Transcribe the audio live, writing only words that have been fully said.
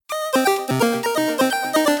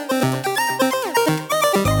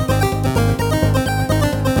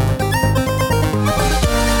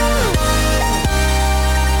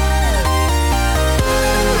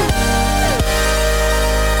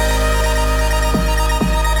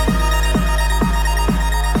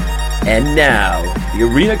And now, the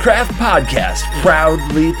Arena Craft Podcast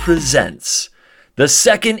proudly presents the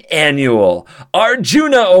second annual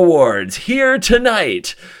Arjuna Awards here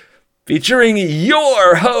tonight, featuring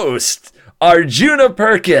your host, Arjuna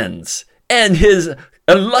Perkins, and his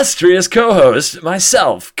illustrious co-host,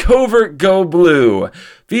 myself, Covert Go Blue,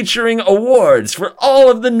 featuring awards for all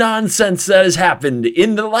of the nonsense that has happened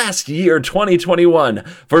in the last year, 2021,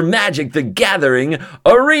 for Magic the Gathering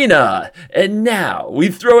Arena. And now we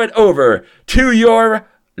throw it over to your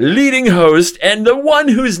leading host and the one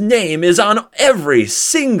whose name is on every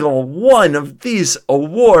single one of these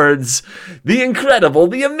awards, the incredible,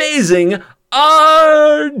 the amazing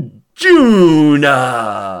Arjuna.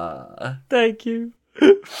 Thank you.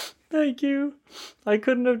 Thank you. I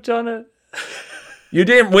couldn't have done it. You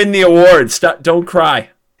didn't win the award. Stop! Don't cry.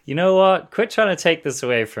 You know what? Quit trying to take this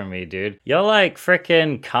away from me, dude. You're like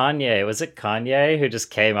frickin' Kanye. Was it Kanye who just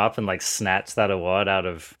came up and like snatched that award out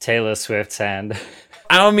of Taylor Swift's hand?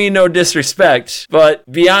 I don't mean no disrespect, but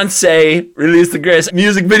Beyonce released the greatest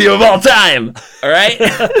music video of all time. All right?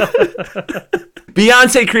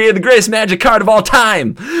 Beyonce created the greatest Magic card of all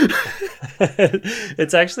time.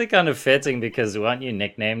 It's actually kind of fitting because weren't you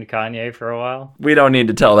nicknamed Kanye for a while? We don't need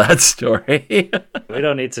to tell that story. We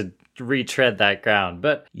don't need to retread that ground.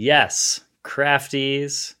 But yes,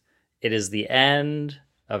 crafties, it is the end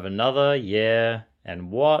of another year. And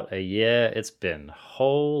what a year it's been.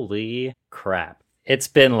 Holy crap. It's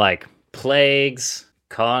been like plagues,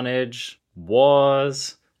 carnage,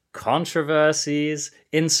 wars, controversies,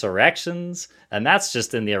 insurrections, and that's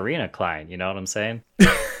just in the arena client, you know what I'm saying?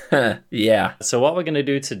 Yeah. So what we're going to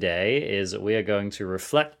do today is we are going to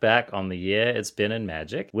reflect back on the year it's been in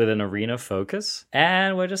Magic with an arena focus,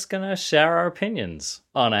 and we're just going to share our opinions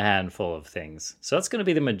on a handful of things. So that's going to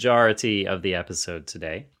be the majority of the episode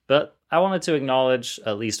today. But I wanted to acknowledge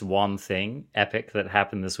at least one thing epic that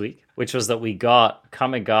happened this week, which was that we got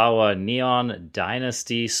Kamigawa Neon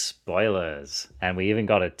Dynasty spoilers. And we even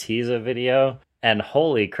got a teaser video. And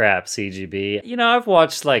holy crap, CGB. You know, I've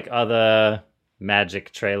watched like other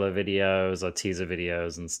Magic trailer videos or teaser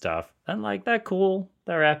videos and stuff. And like, they're cool.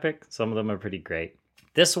 They're epic. Some of them are pretty great.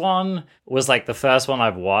 This one was like the first one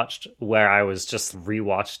I've watched where I was just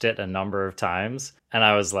rewatched it a number of times. And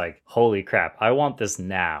I was like, holy crap, I want this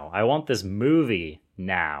now. I want this movie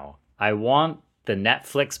now. I want the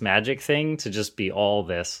Netflix Magic thing to just be all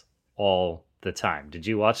this all the time. Did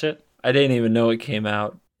you watch it? I didn't even know it came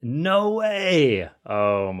out. No way.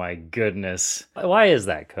 Oh my goodness. Why is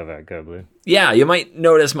that, Covert Go Blue? Yeah, you might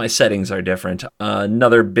notice my settings are different.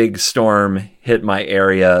 Another big storm hit my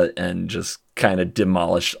area and just kind of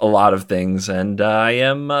demolished a lot of things. And I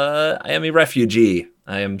am a refugee.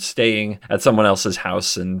 I am staying at someone else's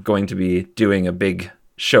house and going to be doing a big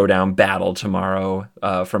showdown battle tomorrow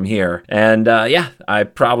from here. And yeah, I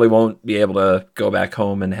probably won't be able to go back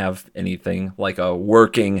home and have anything like a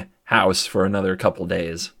working house for another couple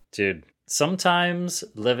days. Dude, sometimes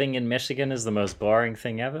living in Michigan is the most boring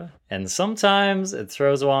thing ever, and sometimes it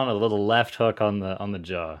throws one a little left hook on the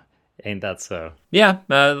jaw. Ain't that so? Yeah,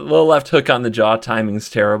 a little left hook on the jaw. Timing's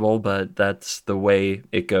terrible, but that's the way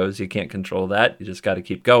it goes. You can't control that. You just got to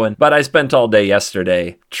keep going. But I spent all day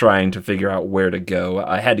yesterday trying to figure out where to go.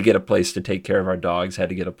 I had to get a place to take care of our dogs, had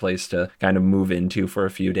to get a place to kind of move into for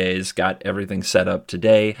a few days, got everything set up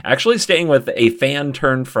today. Actually staying with a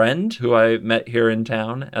fan-turned friend who I met here in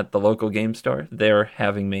town at the local game store. They're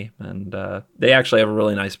having me, and they actually have a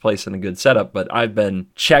really nice place and a good setup, but I've been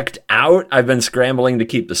checked out. I've been scrambling to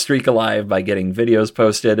keep the streak alive by getting videos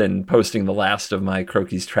posted and posting the last of my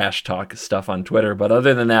Croaky's Trash Talk stuff on Twitter. But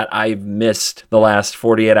other than that, I've missed the last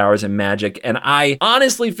 48 hours in Magic, and I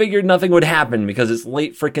honestly figured nothing would happen because it's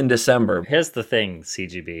late frickin' December. Here's the thing,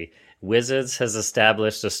 CGB. Wizards has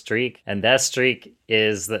established a streak, and that streak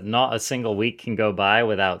is that not a single week can go by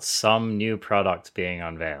without some new product being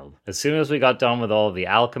unveiled. As soon as we got done with all of the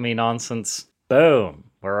alchemy nonsense, boom,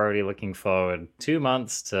 we're already looking forward 2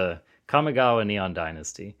 months to Kamigawa Neon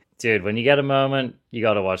Dynasty. Dude, when you get a moment, you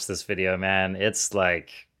gotta watch this video, man. It's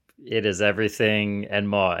like, it is everything and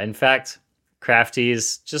more. In fact,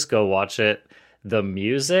 crafties, just go watch it. The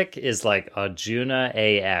music is like Arjuna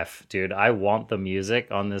AF. Dude, I want the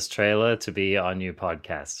music on this trailer to be our new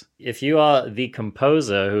podcast. If you are the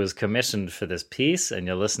composer who is commissioned for this piece and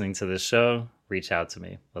you're listening to this show, reach out to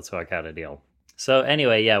me. Let's work out a deal. So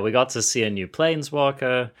anyway, yeah, we got to see a new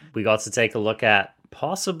Planeswalker. We got to take a look at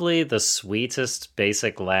possibly the sweetest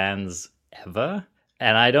basic lands ever.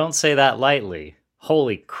 And I don't say that lightly.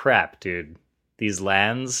 Holy crap, dude. These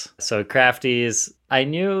lands. So crafties, I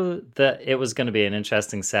knew that it was going to be an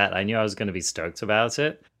interesting set. I knew I was going to be stoked about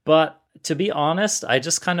it. But To be honest, I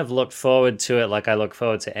just kind of looked forward to it like I look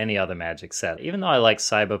forward to any other Magic set. Even though I like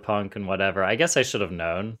Cyberpunk and whatever, I guess I should have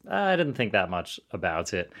known. I didn't think that much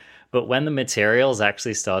about it. But when the materials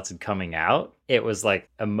actually started coming out, it was like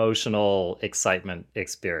emotional excitement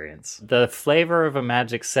experience. The flavor of a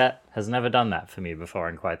Magic set has never done that for me before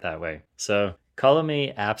in quite that way. So color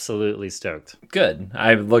me absolutely stoked. Good.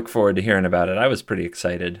 I look forward to hearing about it. I was pretty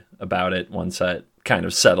excited about it once I kind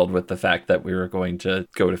of settled with the fact that we were going to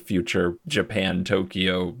go to future Japan,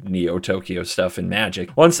 Tokyo, Neo Tokyo stuff in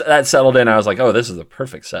Magic. Once that settled in, I was like, oh, this is a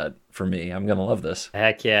perfect set for me. I'm going to love this.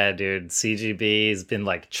 Heck yeah, dude. CGB's been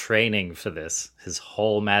like training for this his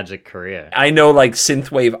whole Magic career. I know like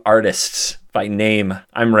synthwave artists by name.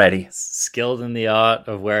 I'm ready. Skilled in the art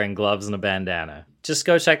of wearing gloves and a bandana. Just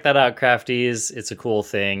go check that out, crafties. It's a cool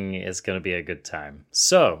thing. It's going to be a good time.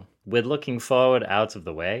 So, with looking forward out of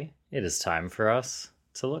the way, it is time for us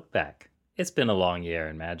to look back. It's been a long year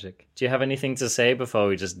in Magic. Do you have anything to say before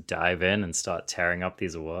we just dive in and start tearing up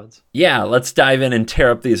these awards? Yeah, let's dive in and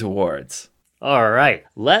tear up these awards. All right,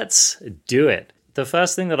 let's do it. The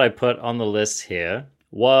first thing that I put on the list here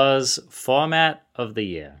was Format of the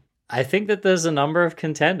Year. I think that there's a number of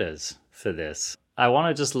contenders for this. I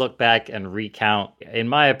want to just look back and recount, in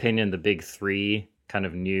my opinion, the big three kind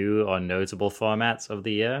of new or notable formats of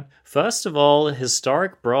the year. First of all,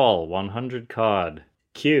 Historic Brawl 100 card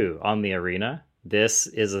queue on the arena. This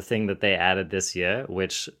is a thing that they added this year,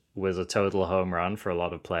 which was a total home run for a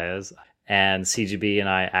lot of players. And CGB and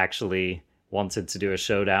I actually wanted to do a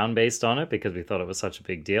showdown based on it because we thought it was such a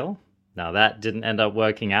big deal. Now, that didn't end up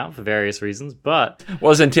working out for various reasons, but...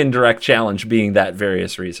 Wasn't Indirect Challenge being that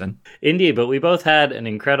various reason. Indeed, but we both had an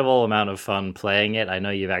incredible amount of fun playing it. I know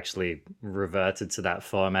you've actually reverted to that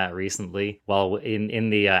format recently, while in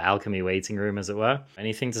the Alchemy waiting room, as it were.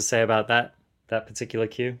 Anything to say about that particular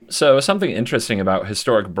queue? So something interesting about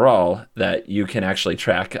Historic Brawl that you can actually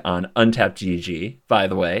track on Untapped GG, by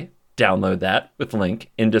the way. Download that with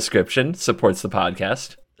link in description. Supports the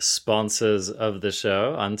podcast. Sponsors of the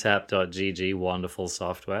show, untapped.gg, wonderful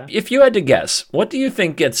software. If you had to guess, what do you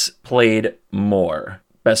think gets played more?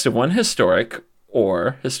 Best of one Historic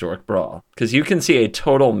or Historic Brawl? Because you can see a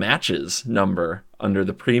total matches number under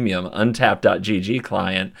the premium untapped.gg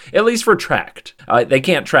client, at least for tracked. They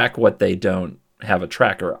can't track what they don't have a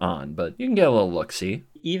tracker on, but you can get a little look-see.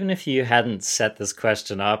 Even if you hadn't set this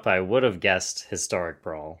question up, I would have guessed Historic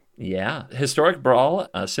Brawl. Yeah. Historic Brawl,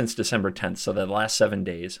 since December 10th, so the last 7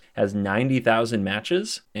 days, has 90,000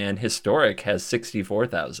 matches, and Historic has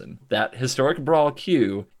 64,000. That Historic Brawl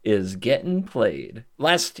queue is getting played.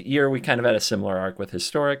 Last year, we kind of had a similar arc with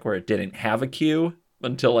Historic, where it didn't have a queue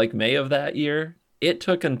until like May of that year. It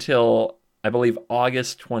took until, I believe,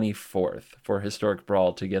 August 24th for Historic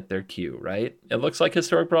Brawl to get their queue, right? It looks like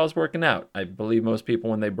Historic Brawl is working out. I believe most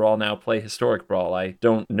people, when they brawl now, play Historic Brawl. I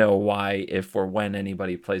don't know why, if or when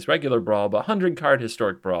anybody plays regular Brawl, but 100-card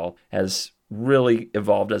Historic Brawl has really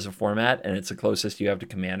evolved as a format, and it's the closest you have to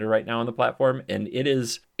Commander right now on the platform, and it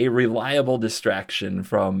is a reliable distraction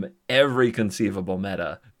from every conceivable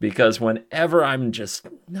meta, because whenever I'm just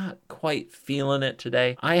not quite feeling it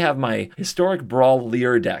today, I have my Historic Brawl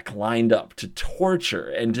Lear deck lined up to torture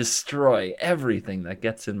and destroy everything that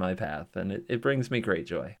gets in my path, and it brings me great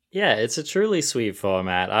joy. Yeah, it's a truly sweet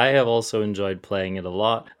format. I have also enjoyed playing it a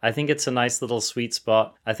lot. I think it's a nice little sweet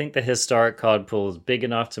spot. I think the Historic card pool is big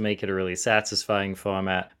enough to make it a really satisfying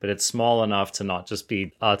format, but it's small enough to not just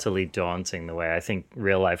be utterly daunting the way I think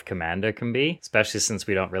real-life Commander can be, especially since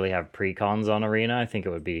we don't really have precons on Arena. I think it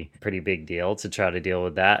would be a pretty big deal to try to deal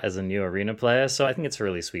with that as a new Arena player, so I think it's a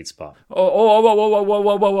really sweet spot. Whoa,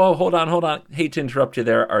 hold on. Hate to interrupt you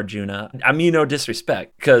there, Arjuna. I mean no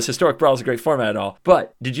disrespect, because Historic Brawl is a great format and all,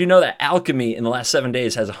 but did you know that Alchemy in the last 7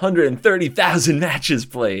 days has 130,000 matches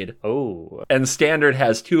played? Oh. And Standard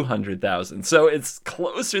has 200,000. So it's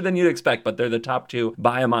closer than you'd expect, but they're the top two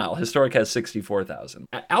by a mile. Historic has 64,000.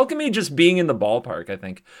 Alchemy just being in the ballpark, I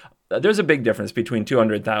think. There's a big difference between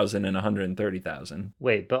 200,000 and 130,000.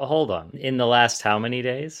 Wait, but hold on. In the last how many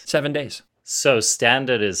days? 7 days. So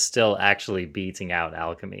Standard is still actually beating out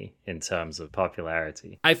Alchemy in terms of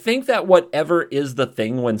popularity. I think that whatever is the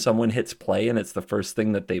thing when someone hits play and it's the first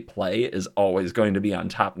thing that they play is always going to be on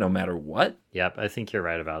top no matter what. Yep, I think you're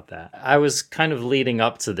right about that. I was kind of leading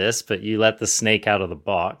up to this, but you let the snake out of the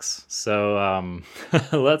box. So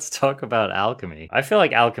let's talk about Alchemy. I feel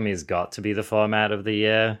like Alchemy's got to be the format of the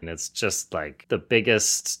year. And it's just like the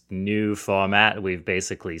biggest new format we've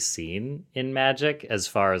basically seen in Magic as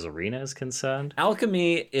far as Arena is concerned.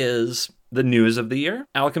 Alchemy is the news of the year.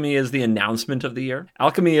 Alchemy is the announcement of the year.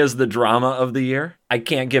 Alchemy is the drama of the year. I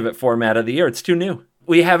can't give it format of the year. It's too new.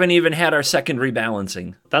 We haven't even had our second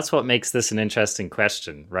rebalancing. That's what makes this an interesting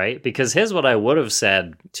question, right? Because here's what I would have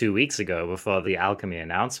said 2 weeks ago before the Alchemy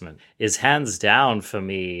announcement is hands down for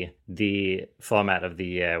me, the format of the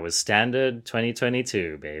year was Standard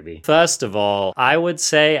 2022, baby. First of all, I would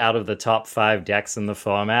say out of the top 5 decks in the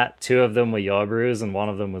format, 2 of them were your brews and 1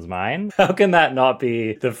 of them was mine. How can that not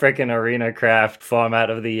be the frickin' Arena Craft format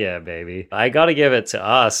of the year, baby? I gotta give it to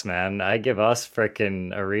us, man. I give us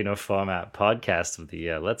frickin' Arena Format podcast of the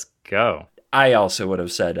year. Let's go. I also would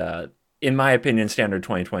have said, in my opinion, Standard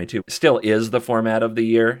 2022 still is the format of the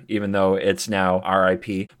year, even though it's now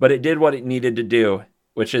RIP. But it did what it needed to do,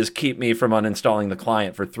 which is keep me from uninstalling the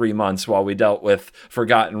client for 3 months while we dealt with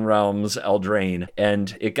Forgotten Realms, Eldraine,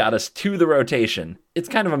 and it got us to the rotation. It's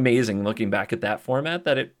kind of amazing looking back at that format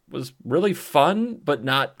that it was really fun, but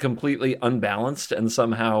not completely unbalanced, and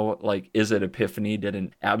somehow, like, Izzet Epiphany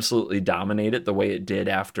didn't absolutely dominate it the way it did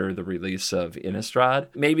after the release of Innistrad.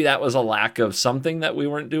 Maybe that was a lack of something that we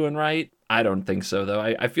weren't doing right. I don't think so, though.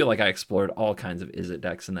 I feel like I explored all kinds of Izzet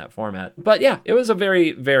decks in that format. But yeah, it was a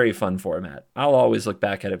very, very fun format. I'll always look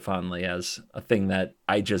back at it fondly as a thing that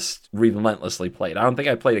I just relentlessly played. I don't think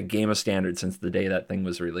I played a game of Standard since the day that thing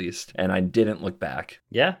was released, and I didn't look back.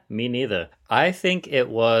 Yeah, me neither. I think it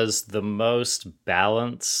was the most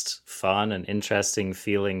balanced, fun, and interesting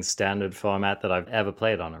feeling Standard format that I've ever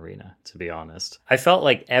played on Arena, to be honest. I felt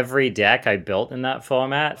like every deck I built in that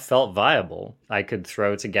format felt viable. I could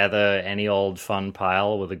throw together any old fun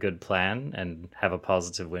pile with a good plan and have a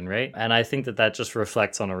positive win rate. And I think that that just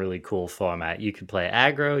reflects on a really cool format. You could play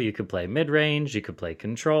aggro, you could play mid-range, you could play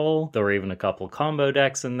control. There were even a couple combo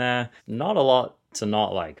decks in there. Not a lot to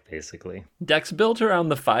not like, basically. Decks built around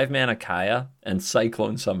the 5-mana Kaya and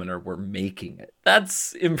Cyclone Summoner were making it.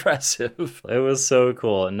 That's impressive. It was so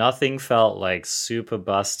cool. Nothing felt like super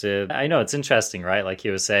busted. I know, it's interesting, right? Like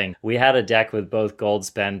you were saying, we had a deck with both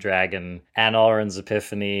Goldspan Dragon and Alrund's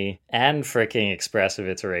Epiphany and freaking Expressive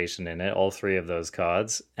Iteration in it, all 3 of those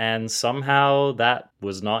cards, and somehow that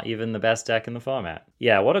was not even the best deck in the format.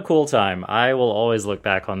 Yeah, what a cool time. I will always look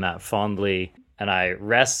back on that fondly. And I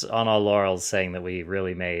rest on our laurels saying that we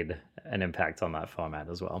really made an impact on that format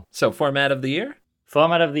as well. So, format of the year?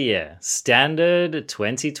 Format of the year, Standard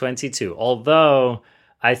 2022. Although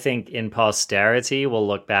I think in posterity, we'll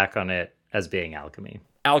look back on it as being Alchemy.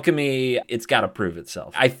 Alchemy, it's got to prove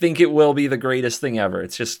itself. I think it will be the greatest thing ever.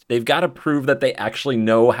 It's just, they've got to prove that they actually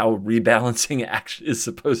know how rebalancing is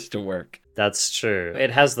supposed to work. That's true. It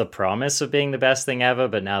has the promise of being the best thing ever,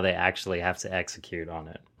 but now they actually have to execute on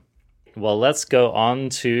it. Well, let's go on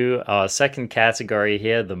to our second category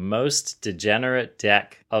here, the most degenerate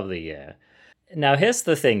deck of the year. Now, here's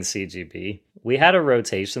the thing, CGB. We had a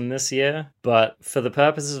rotation this year, but for the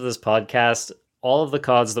purposes of this podcast, all of the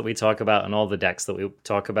cards that we talk about and all the decks that we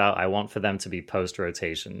talk about, I want for them to be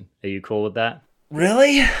post-rotation. Are you cool with that?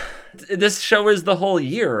 Really? This show is the whole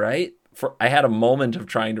year, right? I had a moment of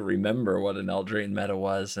trying to remember what an Eldraine meta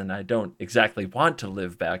was, and I don't exactly want to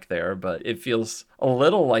live back there, but it feels a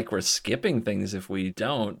little like we're skipping things if we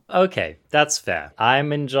don't. Okay, that's fair.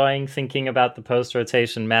 I'm enjoying thinking about the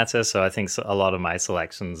post-rotation meta, so I think a lot of my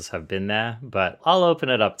selections have been there, but I'll open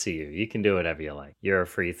it up to you. You can do whatever you like. You're a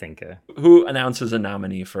free thinker. Who announces a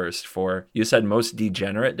nominee first for, you said, most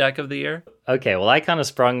degenerate deck of the year? Okay, well, I kind of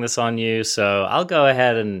sprung this on you, so I'll go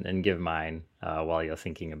ahead and give mine. While you're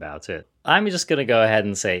thinking about it. I'm just going to go ahead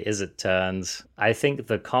and say Izzet Turns. I think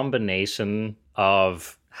the combination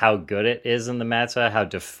of how good it is in the meta, how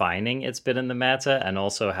defining it's been in the meta, and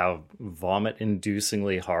also how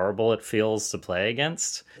vomit-inducingly horrible it feels to play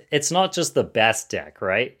against. It's not just the best deck,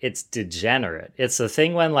 right? It's degenerate. It's the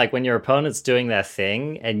thing when your opponent's doing their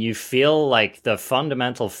thing and you feel like the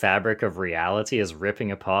fundamental fabric of reality is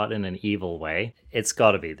ripping apart in an evil way. It's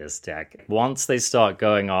got to be this deck. Once they start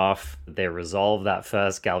going off, they resolve that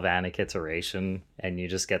first galvanic iteration, and you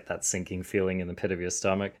just get that sinking feeling in the pit of your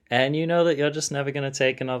stomach. And you know that you're just never going to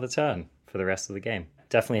take another turn for the rest of the game.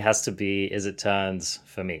 Definitely has to be Izzet Turns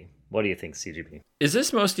for me. What do you think, CGP? Is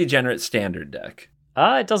this most degenerate Standard deck?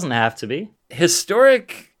 It doesn't have to be.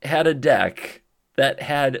 Historic had a deck that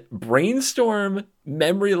had Brainstorm,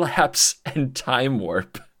 Memory Lapse, and Time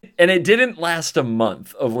Warp. And it didn't last a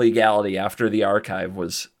month of legality after the archive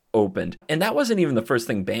was opened. And that wasn't even the first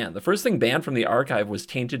thing banned. The first thing banned from the archive was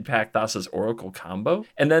Tainted Pact Thassa's Oracle combo.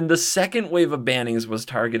 And then the second wave of bannings was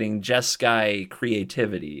targeting Jeskai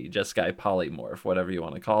Creativity, Jeskai Polymorph, whatever you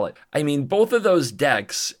want to call it. I mean, both of those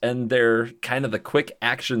decks and their kind of the quick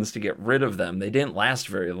actions to get rid of them, they didn't last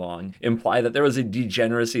very long, imply that there was a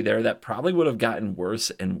degeneracy there that probably would have gotten worse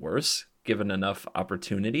and worse given enough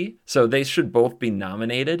opportunity. So they should both be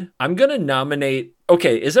nominated. I'm going to nominate...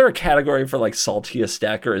 Okay, is there a category for like saltiest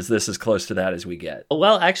deck, or is this as close to that as we get?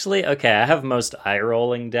 Well, actually, okay, I have most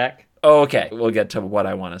eye-rolling deck. Oh, okay, we'll get to what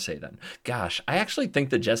I want to say then. Gosh, I actually think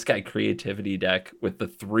the Jeskai Creativity deck with the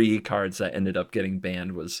 3 cards that ended up getting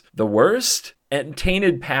banned was the worst. And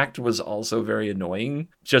Tainted Pact was also very annoying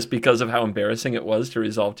just because of how embarrassing it was to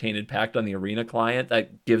resolve Tainted Pact on the Arena client.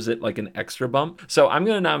 That gives it like an extra bump. So I'm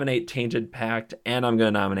going to nominate Tainted Pact and I'm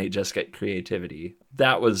going to nominate Jeskai Creativity.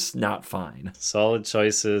 That was not fine. Solid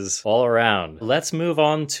choices all around. Let's move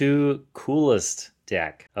on to coolest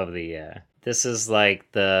deck of the year. This is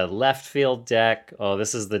like the left field deck, or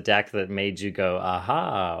this is the deck that made you go,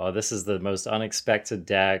 aha, or this is the most unexpected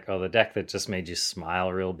deck, or the deck that just made you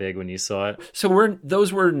smile real big when you saw it. So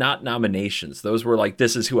those were not nominations. Those were like,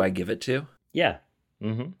 this is who I give it to? Yeah.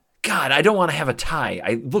 Mm-hmm. God, I don't want to have a tie.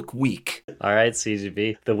 I look weak. All right,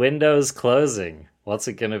 CGB. The window's closing. What's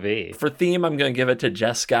it going to be? For theme, I'm going to give it to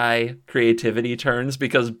Jeskai Creativity turns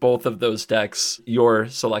because both of those decks, your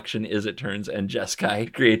selection is it turns and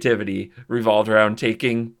Jeskai Creativity revolved around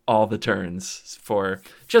taking all the turns for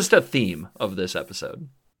just a theme of this episode.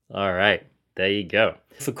 All right, there you go.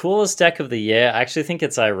 For coolest deck of the year, I actually think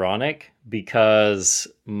it's ironic because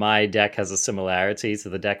my deck has a similarity to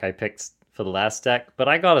the deck I picked for the last deck. But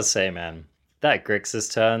I gotta say, man, that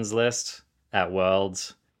Grixis turns list at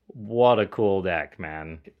Worlds, what a cool deck,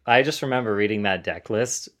 man. I just remember reading that deck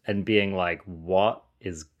list and being like, what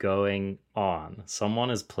is going on? Someone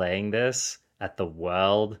is playing this at the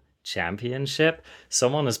World Championship?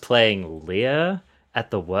 Someone is playing Leah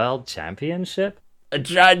at the World Championship? I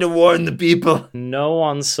tried to warn the people. No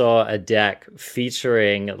one saw a deck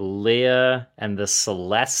featuring Leah and the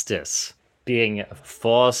Celestis being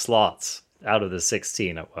 4 slots out of the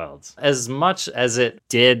 16 at Worlds. As much as it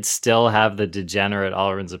did still have the degenerate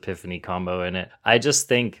Alrund's Epiphany combo in it, I just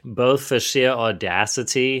think both for sheer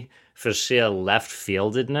audacity, for sheer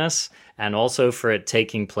left-fieldedness, and also for it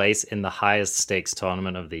taking place in the highest stakes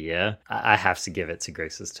tournament of the year, I have to give it to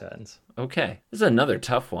Grixis Turns. Okay, this is another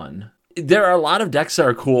tough one. There are a lot of decks that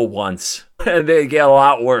are cool once, and they get a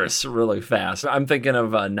lot worse really fast. I'm thinking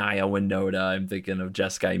of Naya Winota. I'm thinking of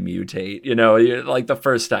Jeskai Mutate. You know, like the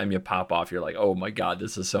first time you pop off, you're like, oh my god,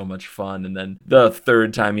 this is so much fun. And then the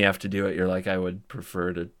third time you have to do it, you're like, I would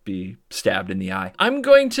prefer to be stabbed in the eye. I'm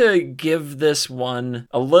going to give this one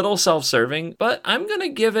a little self-serving, but I'm going to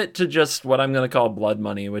give it to just what I'm going to call blood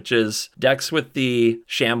money, which is decks with the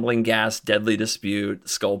Shambling Gas, Deadly Dispute,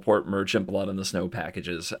 Skullport Merchant Blood in the Snow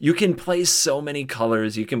packages. You can play so many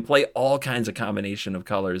colors. You can play all kinds of combination of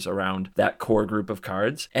colors around that core group of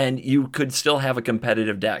cards, and you could still have a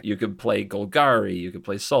competitive deck. You could play Golgari, you could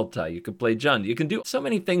play Sultai, you could play Jund. You can do so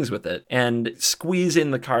many things with it and squeeze in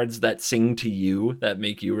the cards that sing to you, that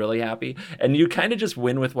make you really happy, and you kind of just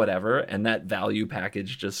win with whatever, and that value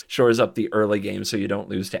package just shores up the early game so you don't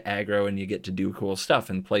lose to aggro and you get to do cool stuff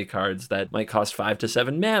and play cards that might cost 5 to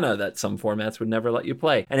 7 mana that some formats would never let you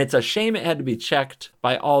play. And it's a shame it had to be checked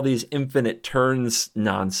by all these infinite turns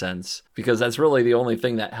nonsense, because that's really the only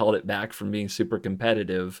thing that held it back from being super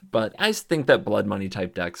competitive. But I think that blood money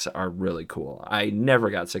type decks are really cool. I never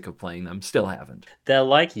got sick of playing them, still haven't. They're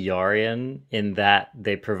like Yorion in that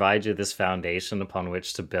they provide you this foundation upon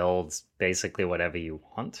which to build basically whatever you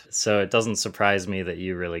want. So it doesn't surprise me that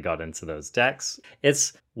you really got into those decks.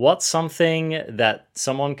 It's what's something that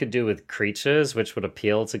someone could do with creatures which would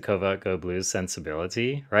appeal to Covert Go Blue's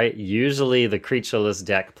sensibility, right? Usually the creatureless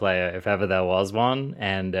deck player, if ever there was one,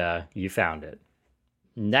 and you found it.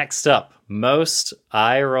 Next up, most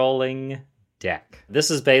eye-rolling deck.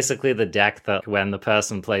 This is basically the deck that when the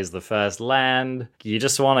person plays the first land, you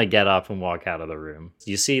just want to get up and walk out of the room.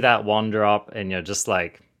 You see that 1-drop and you're just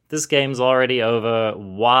like, this game's already over.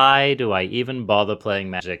 Why do I even bother playing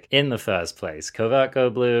Magic in the first place? Covert Go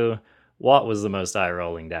Blue, what was the most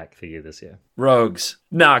eye-rolling deck for you this year? Rogues.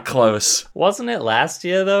 Not close. Wasn't it last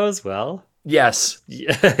year, though, as well? Yes.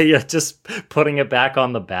 You're just putting it back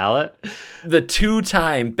on the ballot. The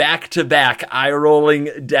 2-time back-to-back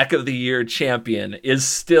eye-rolling deck of the year champion is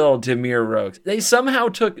still Dimir Rogues. They somehow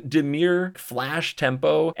took Dimir, Flash,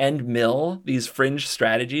 Tempo, and Mill, these fringe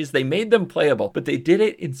strategies. They made them playable, but they did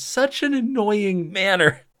it in such an annoying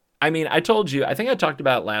manner. I mean, I told you, I think I talked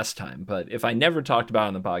about it last time, but if I never talked about it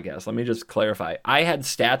on the podcast, let me just clarify. I had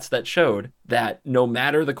stats that showed that no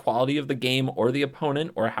matter the quality of the game or the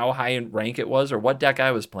opponent or how high in rank it was or what deck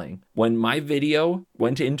I was playing, when my video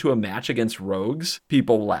went into a match against Rogues,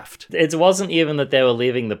 people left. It wasn't even that they were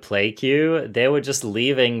leaving the play queue. They were just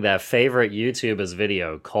leaving their favorite YouTuber's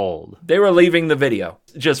video cold. They were leaving the video.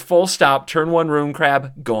 Just full stop, turn 1 Rune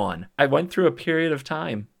Crab, gone. I went through a period of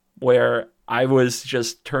time where I was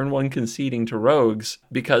just turn 1 conceding to Rogues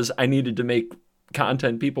because I needed to make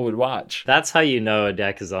content people would watch. That's how you know a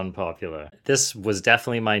deck is unpopular. This was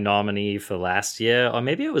definitely my nominee for last year, or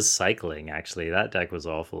maybe it was cycling, actually. That deck was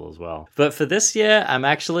awful as well. But for this year, I'm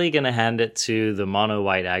actually going to hand it to the mono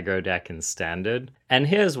white aggro deck in standard. And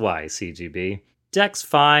here's why, CGB. Deck's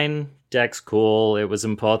fine. Deck's cool. It was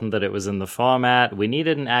important that it was in the format. We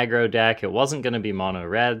needed an aggro deck. It wasn't going to be mono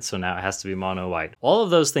red, so now it has to be mono white. All of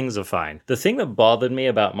those things are fine. The thing that bothered me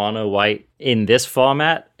about mono white in this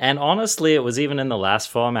format, and honestly it was even in the last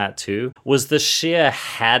format too, was the sheer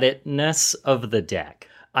had-it-ness of the deck.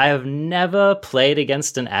 I have never played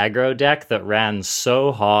against an aggro deck that ran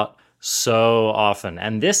so hot so often,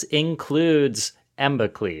 and this includes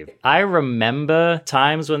Embercleave. I remember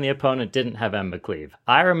times when the opponent didn't have Embercleave.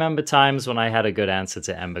 I remember times when I had a good answer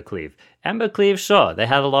to Embercleave. Embercleave, sure, they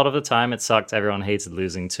had a lot of the time. It sucked. Everyone hated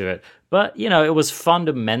losing to it. But, you know, it was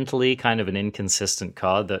fundamentally kind of an inconsistent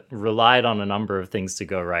card that relied on a number of things to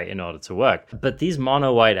go right in order to work. But these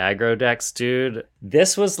mono white aggro decks, dude,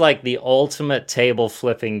 this was like the ultimate table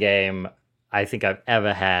flipping game I think I've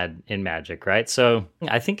ever had in Magic, right? So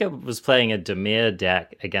I think I was playing a Dimir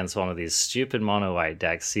deck against one of these stupid mono white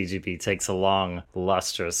decks. CGB takes a long,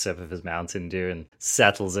 lustrous sip of his Mountain Dew and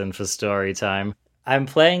settles in for story time. I'm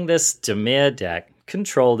playing this Dimir deck,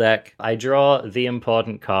 control deck. I draw the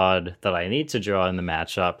important card that I need to draw in the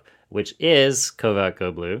matchup, which is Covert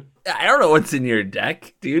Go Blue. I don't know what's in your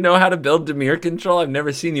deck. Do you know how to build Dimir control? I've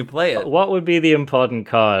never seen you play it. What would be the important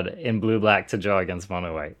card in blue-black to draw against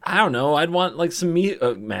mono-white? I don't know. I'd want like some meat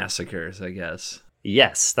massacres, I guess.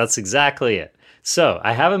 Yes, that's exactly it. So,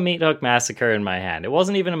 I have a Meat Hook Massacre in my hand. It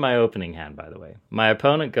wasn't even in my opening hand, by the way. My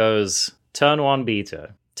opponent goes turn 1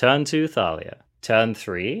 Beta, turn 2 Thalia, turn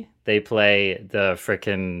 3, they play the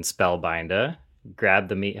frickin' Spellbinder, grab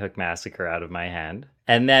the Meat Hook Massacre out of my hand,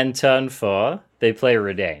 and then turn 4, they play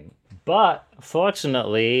Redain. But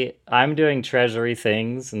fortunately, I'm doing treasury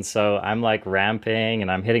things, and so I'm like ramping,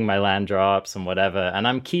 and I'm hitting my land drops and whatever, and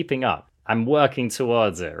I'm keeping up. I'm working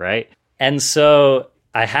towards it, right? And so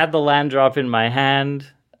I had the land drop in my hand,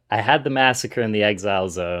 I had the Massacre in the Exile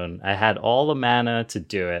Zone, I had all the mana to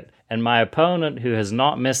do it, and my opponent, who has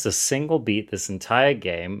not missed a single beat this entire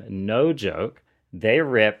game, no joke, they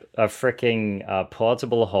rip a freaking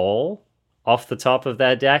portable hole off the top of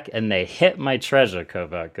their deck, and they hit my treasure,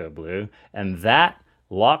 Covert Go Blue, and that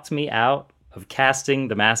locked me out of casting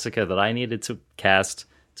the Massacre that I needed to cast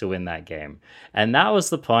to win that game. And that was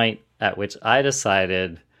the point at which I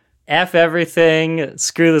decided, F everything,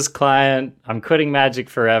 screw this client, I'm quitting Magic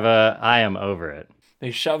forever, I am over it. They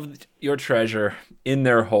shoved your treasure in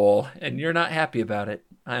their hole, and you're not happy about it.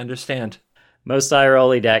 I understand. Most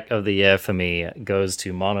eye-rolly deck of the year for me goes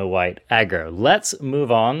to mono white aggro. Let's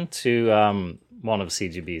move on to one of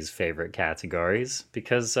CGB's favorite categories,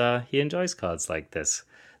 because he enjoys cards like this.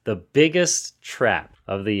 The biggest trap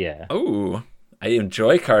of the year. Oh, I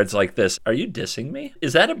enjoy cards like this. Are you dissing me?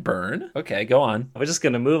 Is that a burn? Okay, go on. We're just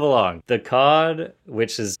going to move along. The card,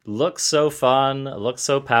 which looks so fun, looks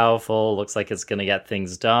so powerful, looks like it's going to get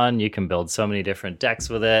things done. You can build so many different decks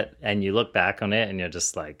with it, and you look back on it and you're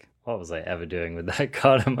just like, what was I ever doing with that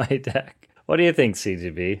card in my deck? What do you think,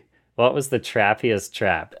 CGB? What was the trappiest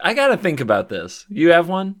trap? I gotta think about this. You have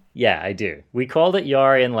one? Yeah, I do. We called it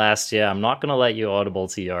Yorion last year. I'm not going to let you audible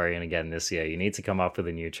to Yorion again this year. You need to come up with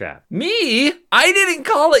a new trap. Me? I didn't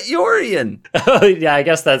call it Yorion. Oh, yeah, I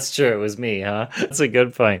guess that's true. It was me, huh? That's a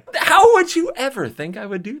good point. How would you ever think I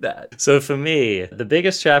would do that? So for me, the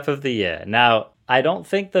biggest trap of the year. Now, I don't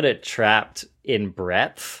think that it trapped in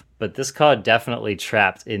breadth, but this card definitely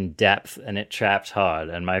trapped in depth, and it trapped hard.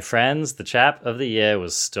 And my friends, the trap of the year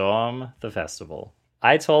was Storm the Festival.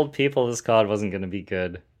 I told people this card wasn't going to be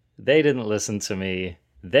good. They didn't listen to me.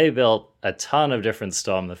 They built a ton of different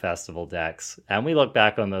Storm the Festival decks, and we look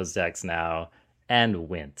back on those decks now and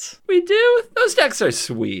went. We do? Those decks are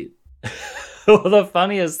sweet. Well, the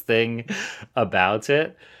funniest thing about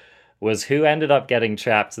it was who ended up getting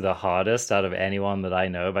trapped the hardest out of anyone that I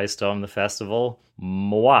know by Storm the Festival?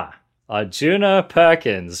 Moi. Arjuna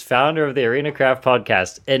Perkins, founder of the ArenaCraft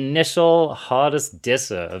podcast, initial hardest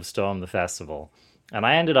disser of Storm the Festival. And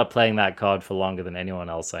I ended up playing that card for longer than anyone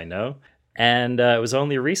else I know. And it was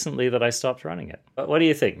only recently that I stopped running it. But what do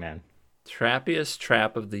you think, man? Trappiest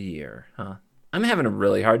trap of the year, huh? I'm having a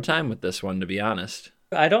really hard time with this one, to be honest.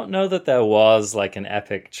 I don't know that there was like an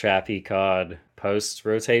epic trappy card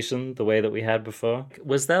post-rotation the way that we had before.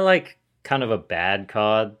 Was there like kind of a bad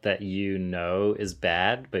card that you know is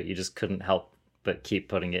bad, but you just couldn't help but keep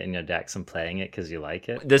putting it in your decks and playing it because you like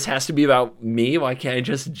it? This has to be about me? Why can't I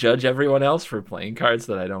just judge everyone else for playing cards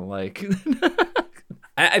that I don't like?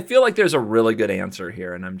 I feel like there's a really good answer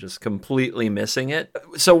here, and I'm just completely missing it.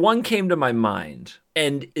 So one came to my mind,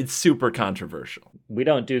 and it's super controversial. We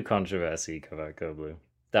don't do controversy, Kovako Blue.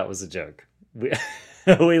 That was a joke. We,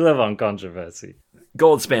 we live on controversy.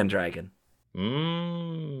 Goldspan Dragon.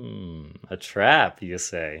 A trap, you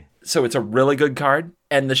say? So it's a really good card,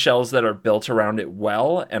 and the shells that are built around it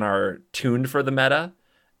well and are tuned for the meta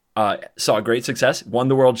saw great success, won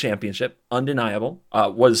the world championship, undeniable.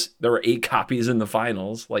 There were 8 copies in the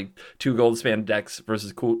finals, like 2 Goldspan decks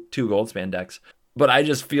versus 2 Goldspan decks. But I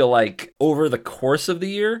just feel like over the course of the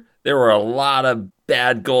year, there were a lot of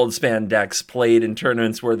bad Goldspan decks played in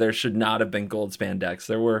tournaments where there should not have been Goldspan decks.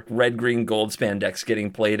 There were red-green Goldspan decks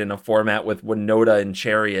getting played in a format with Winota and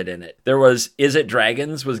Chariot in it. There was Izzet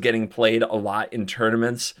Dragons was getting played a lot in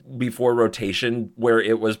tournaments before rotation, where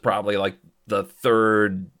it was probably like the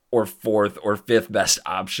 3rd or 4th or 5th best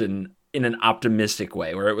option in an optimistic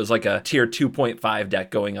way, where it was like a tier 2.5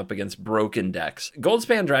 deck going up against broken decks.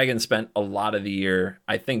 Goldspan Dragon spent a lot of the year,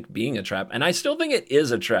 I think, being a trap, and I still think it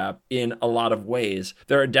is a trap in a lot of ways.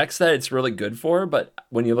 There are decks that it's really good for, but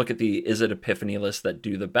when you look at the Izzet Epiphany list that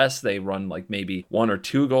do the best, they run like maybe 1 or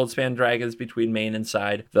 2 Goldspan Dragons between main and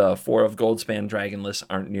side. The 4 of Goldspan Dragon lists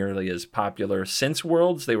aren't nearly as popular since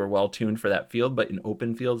Worlds. They were well tuned for that field, but in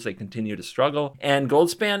open fields, they continue to struggle. And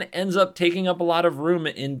Goldspan ends up taking up a lot of room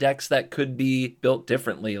in decks that could be built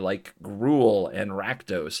differently, like Gruul and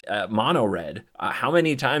Rakdos. Mono Red. How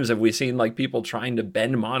many times have we seen like people trying to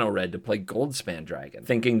bend Mono Red to play Goldspan Dragon,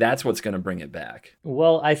 thinking that's what's going to bring it back?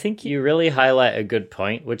 Well, I think you really highlight a good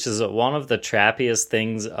point, which is that one of the trappiest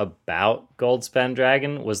things about Goldspan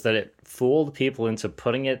Dragon was that it fooled people into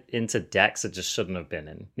putting it into decks it just shouldn't have been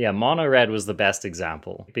in. Yeah, Mono Red was the best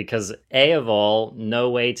example, because A of all, no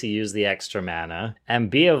way to use the extra mana, and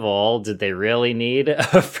B of all, did they really need a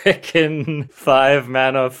freaking 5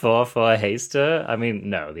 mana 4/4 haster? I mean,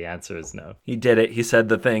 no, the answer is no. He did it. He said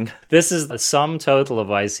the thing. This is the sum total of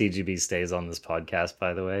why CGB stays on this podcast,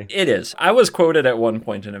 by the way. It is. I was quoted at one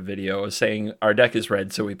point in a video as saying our deck is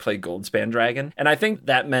red, so we play Goldspan Dragon. And I think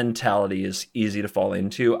that mentality is easy to fall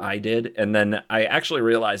into. I did. And then I actually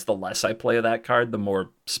realized the less I play that card, the more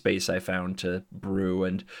space I found to brew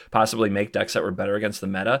and possibly make decks that were better against the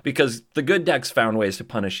meta, because the good decks found ways to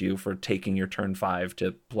punish you for taking your turn 5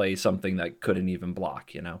 to play something that couldn't even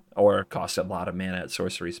block, or cost a lot of mana at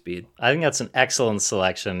sorcery speed. I think that's an excellent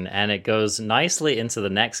selection, and it goes nicely into the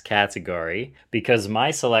next category, because my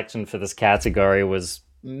selection for this category was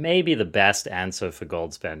maybe the best answer for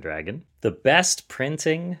Goldspan Dragon. The best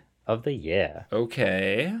printing of the year.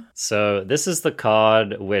 Okay. So this is the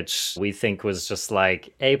card which we think was just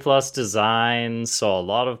like A+ design, saw a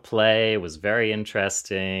lot of play, was very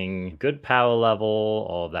interesting, good power level,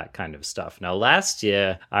 all that kind of stuff. Now last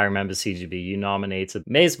year, I remember CGB, you nominated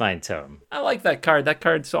Mazemind Tome. I like that card. That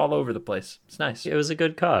card's all over the place. It's nice. It was a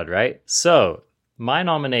good card, right? So my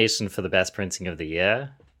nomination for the best printing of the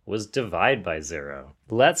year was Divide by Zero.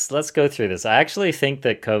 Let's go through this. I actually think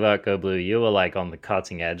that Covert Go Blue, you were like on the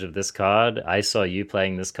cutting edge of this card. I saw you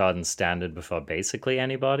playing this card in Standard before basically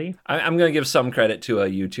anybody. I'm going to give some credit to a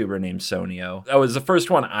YouTuber named Sonio. That was the first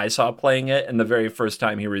one I saw playing it, and the very first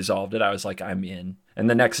time he resolved it, I was like, I'm in. And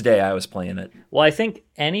the next day I was playing it. Well, I think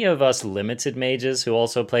any of us limited mages who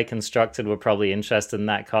also play Constructed were probably interested in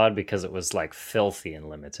that card because it was like filthy and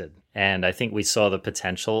limited. And I think we saw the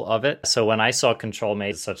potential of it. So when I saw control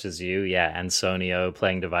mages such as you, and Sonio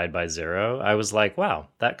playing Divide by Zero, I was like, wow,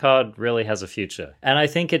 that card really has a future. And I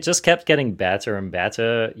think it just kept getting better and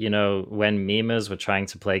better. When memers were trying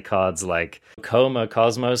to play cards like Coma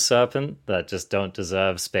Cosmos Serpent that just don't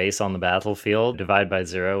deserve space on the battlefield, Divide by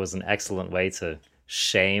Zero was an excellent way to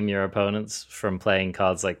shame your opponents from playing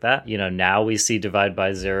cards like that. Now we see Divide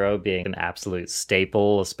by Zero being an absolute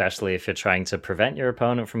staple, especially if you're trying to prevent your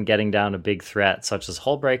opponent from getting down a big threat, such as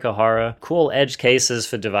Hullbreaker Horror. Cool edge cases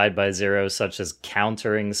for Divide by Zero, such as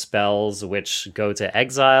countering spells, which go to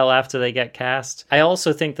exile after they get cast. I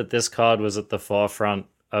also think that this card was at the forefront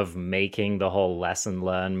of making the whole lesson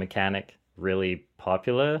learn mechanic really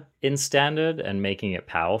popular in Standard and making it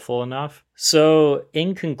powerful enough. So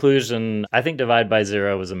in conclusion, I think Divide by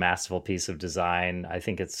Zero was a masterful piece of design. I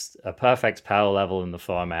think it's a perfect power level in the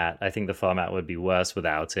format. I think the format would be worse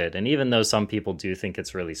without it. And even though some people do think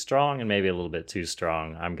it's really strong and maybe a little bit too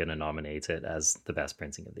strong, I'm going to nominate it as the best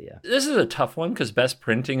printing of the year. This is a tough one because best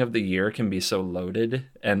printing of the year can be so loaded.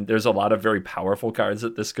 And there's a lot of very powerful cards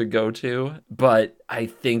that this could go to. But I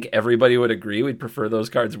think everybody would agree we'd prefer those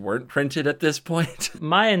cards weren't printed at this point.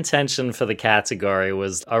 My intention for the category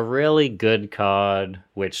was a really good card,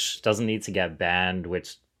 which doesn't need to get banned,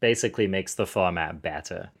 which basically makes the format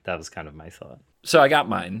better. That was kind of my thought. So I got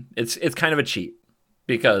mine. It's kind of a cheat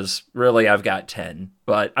because really I've got 10,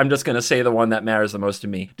 but I'm just going to say the one that matters the most to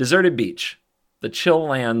me. Deserted Beach. The chill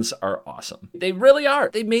lands are awesome. They really are.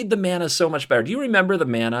 They made the mana so much better. Do you remember the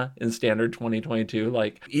mana in Standard 2022?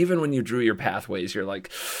 Like, even when you drew your pathways, you're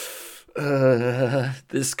like,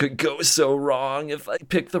 this could go so wrong if I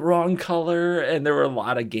pick the wrong color. And there were a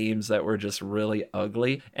lot of games that were just really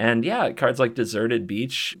ugly. And yeah, cards like Deserted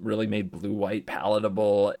Beach really made blue-white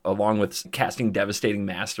palatable, along with casting Devastating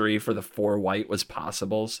Mastery for the 4-white was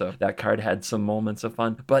possible. So that card had some moments of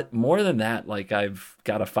fun. But more than that, like, I've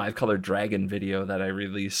got a 5-color dragon video that I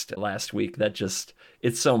released last week that just,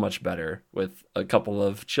 it's so much better with a couple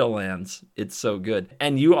of chill lands. It's so good.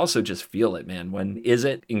 And you also just feel it, man. When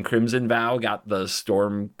Izzet in Crimson Vow got the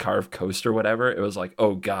Storm Carved Coast or whatever, it was like,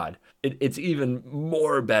 oh God. It's even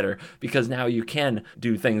more better because now you can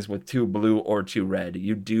do things with 2 blue or 2 red.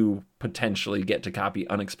 You do potentially get to copy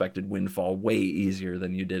Unexpected Windfall way easier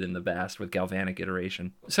than you did in the Vast with Galvanic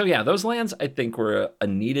Iteration. So yeah, those lands I think were a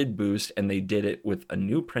needed boost, and they did it with a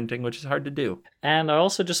new printing, which is hard to do. And I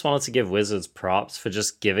also just wanted to give Wizards props for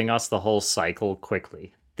just giving us the whole cycle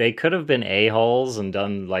quickly. They could have been a-holes and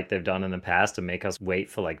done like they've done in the past and make us wait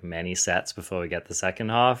for like many sets before we get the second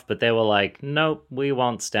half, but they were like, nope, we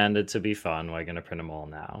want Standard to be fun. We're going to print them all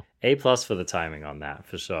now. A+ for the timing on that,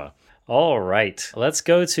 for sure. All right, let's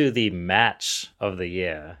go to the match of the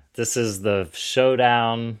year. This is the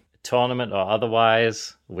showdown, tournament or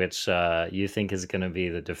otherwise, which you think is going to be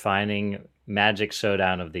the defining Magic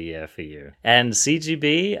showdown of the year for you. And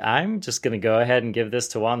CGB, I'm just going to go ahead and give this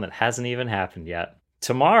to one that hasn't even happened yet.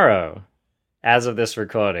 Tomorrow, as of this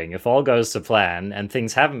recording, if all goes to plan, and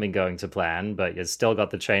things haven't been going to plan, but you've still got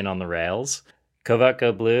the train on the rails, Covert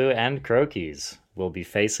Go Blue and Croakies will be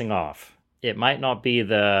facing off. It might not be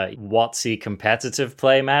the WotC competitive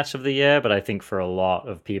play match of the year, but I think for a lot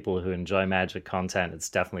of people who enjoy Magic content, it's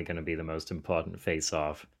definitely going to be the most important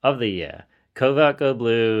face-off of the year. Covert Go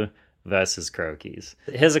Blue versus Croakies.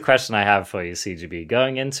 Here's a question I have for you, CGB.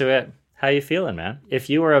 Going into it, how you feeling, man? If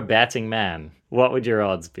you were a betting man, what would your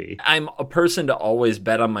odds be? I'm a person to always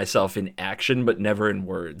bet on myself in action, but never in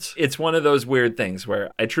words. It's one of those weird things where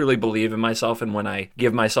I truly believe in myself, and when I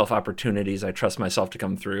give myself opportunities, I trust myself to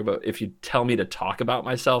come through. But if you tell me to talk about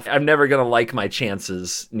myself, I'm never going to like my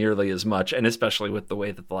chances nearly as much, and especially with the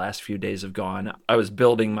way that the last few days have gone. I was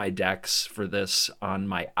building my decks for this on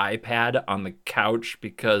my iPad on the couch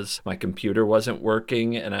because my computer wasn't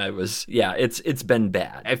working, and it's been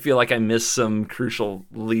bad. I feel like I missed some crucial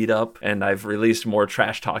lead up, and I've released more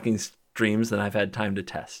trash talking streams than I've had time to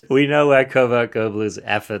test. We know where Covert Go Blue's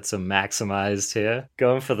efforts are maximized here.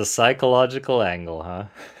 Going for the psychological angle, huh?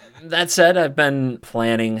 That said, I've been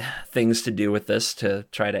planning things to do with this to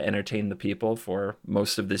try to entertain the people for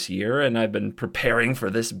most of this year, and I've been preparing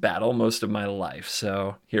for this battle most of my life.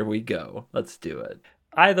 So here we go. Let's do it.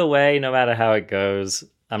 Either way, no matter how it goes,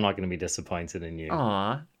 I'm not going to be disappointed in you.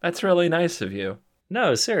 Aw, that's really nice of you.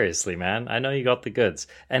 No, seriously, man. I know you got the goods.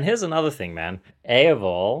 And here's another thing, man. A of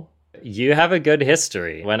all, you have a good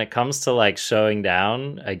history. When it comes to like showing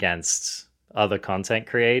down against other content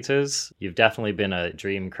creators, you've definitely been a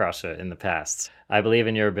dream crusher in the past. I believe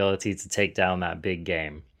in your ability to take down that big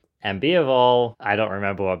game. And B of all, I don't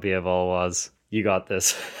remember what B of all was. You got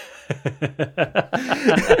this.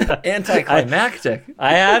 Anticlimactic.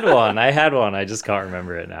 I had one. I just can't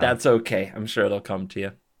remember it now. That's okay. I'm sure it'll come to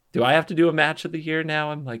you. Do I have to do a match of the year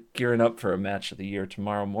now? I'm like gearing up for a match of the year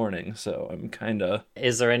tomorrow morning, so I'm kind of...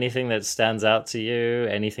 Is there anything that stands out to you?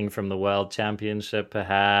 Anything from the World Championship,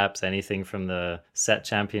 perhaps? Anything from the set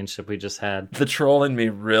championship we just had? The troll in me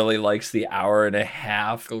really likes the 1.5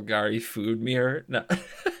 Golgari food mirror. No.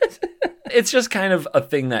 It's just kind of a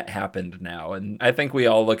thing that happened now, and I think we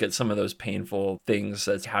all look at some of those painful things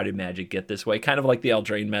as how did Magic get this way, kind of like the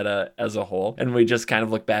Eldraine meta as a whole, and we just kind of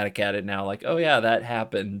look back at it now like, oh yeah, that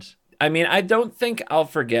happened. I mean, I don't think I'll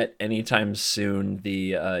forget anytime soon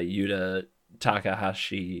the Yuta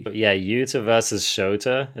Takahashi. Yeah, Yuta versus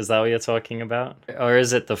Shota, is that what you're talking about? Or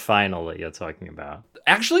is it the final that you're talking about?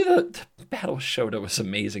 Actually, the battle with Shota was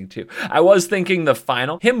amazing too. I was thinking the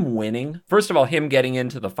final, him winning. First of all, him getting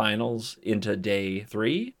into the finals into day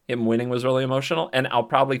 3, him winning was really emotional. And I'll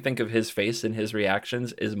probably think of his face and his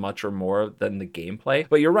reactions as much or more than the gameplay.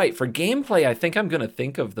 But you're right. For gameplay, I think I'm going to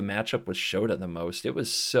think of the matchup with Shota the most. It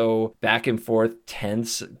was so back and forth,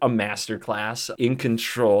 tense, a masterclass, in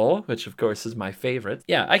control, which of course is my favorite.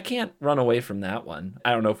 Yeah, I can't run away from that one.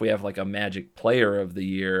 I don't know if we have like a Magic Player of the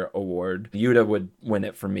Year award. Yuta would win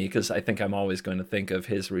it for me because I think I'm always going to think of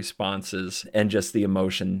his responses and just the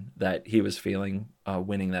emotion that he was feeling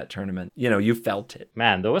winning that tournament. You know, you felt it.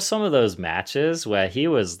 Man, there were some of those matches where he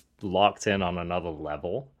was locked in on another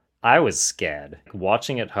level. I was scared.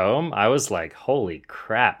 Watching at home, I was like, holy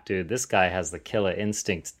crap, dude, this guy has the killer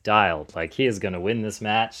instinct dialed. Like, he is going to win this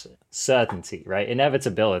match. Certainty, right?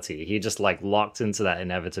 Inevitability. He just like locked into that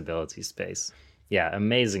inevitability space. Yeah,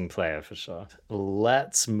 amazing player for sure.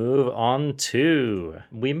 Let's move on to...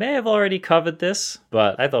 We may have already covered this,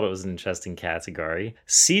 but I thought it was an interesting category.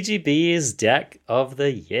 CGB's Deck of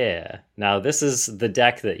the Year. Now, this is the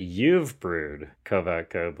deck that you've brewed, Covert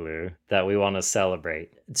Go Blue, that we want to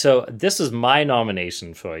celebrate. So this is my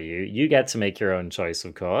nomination for you. You get to make your own choice,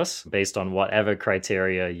 of course, based on whatever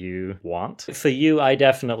criteria you want. For you, I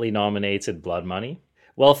definitely nominated Blood Money.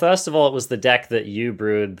 Well, first of all, it was the deck that you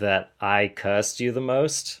brewed that I cursed you the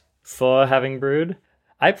most for having brewed.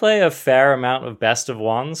 I play a fair amount of best of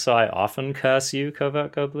ones, so I often curse you,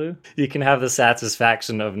 Covert Go Blue. You can have the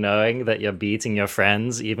satisfaction of knowing that you're beating your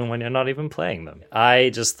friends even when you're not even playing them.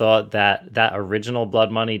 I just thought that that original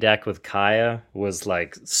Blood Money deck with Kaya was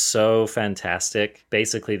like so fantastic.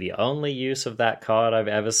 Basically the only use of that card I've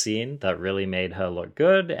ever seen that really made her look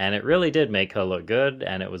good, and it really did make her look good,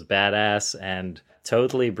 and it was badass, and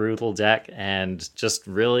totally brutal deck and just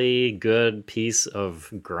really good piece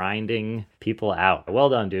of grinding people out. Well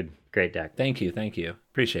done, dude. Great deck. Thank you.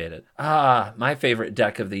 Appreciate it. My favorite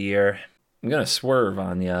deck of the year. I'm going to swerve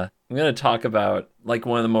on you. I'm going to talk about like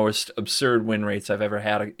one of the most absurd win rates I've ever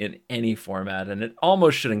had in any format, and it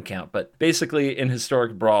almost shouldn't count, but basically in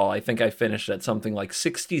Historic Brawl, I think I finished at something like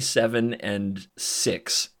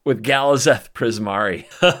 67-6 with Galazeth Prismari.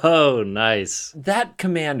 Oh, nice. That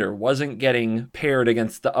commander wasn't getting paired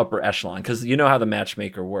against the upper echelon, because you know how the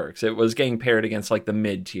matchmaker works. It was getting paired against like the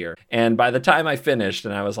mid tier. And by the time I finished,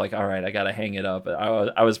 and I was like, all right, I got to hang it up,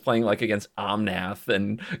 I was playing like against Omnath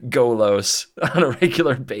and Golos on a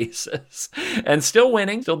regular basis. And still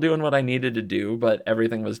winning, still doing what I needed to do, but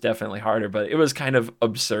everything was definitely harder. But it was kind of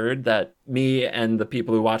absurd that me and the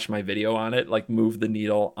people who watched my video on it like moved the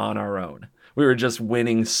needle on our own. We were just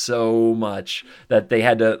winning so much that they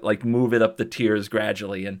had to like move it up the tiers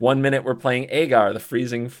gradually. And 1 minute we're playing Agar, the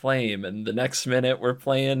Freezing Flame, and the next minute we're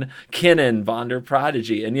playing Kinnan, Vonder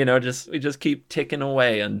Prodigy. And we just keep ticking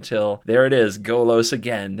away until there it is, Golos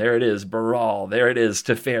again. There it is, Baral. There it is,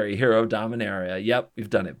 Teferi, Hero of Dominaria. Yep, we've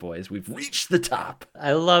done it, boys. We've reached the top.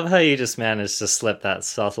 I love how you just managed to slip that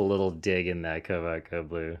subtle little dig in there, Covert Go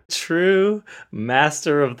Blue. True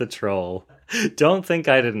master of the troll. Don't think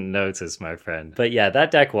I didn't notice, my friend. But yeah,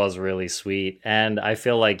 that deck was really sweet, and I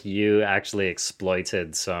feel like you actually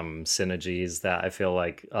exploited some synergies that I feel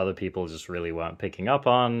like other people just really weren't picking up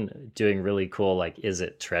on, doing really cool, like, is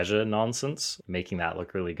it treasure nonsense, making that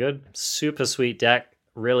look really good. Super sweet deck.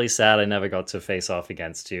 Really sad I never got to face off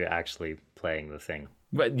against you actually playing the thing.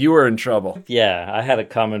 But you were in trouble. Yeah, I had it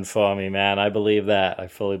coming for me, man. I believe that. I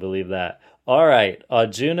fully believe that. All right,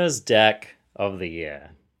 Arjuna's deck of the year.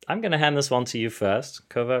 I'm going to hand this one to you first,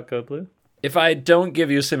 Covert Go Blue. If I don't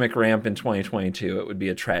give you Simic Ramp in 2022, it would be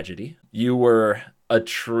a tragedy. You were a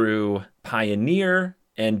true pioneer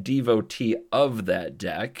and devotee of that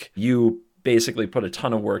deck. You basically put a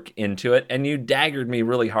ton of work into it, and you daggered me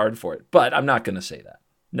really hard for it. But I'm not going to say that.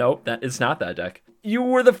 Nope, it's not that deck. You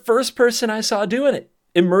were the first person I saw doing it.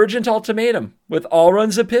 Emergent Ultimatum with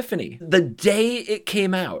Alrund's Epiphany. The day it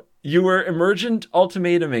came out, you were Emergent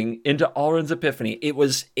Ultimatuming into Alrund's Epiphany. It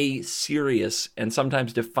was a serious and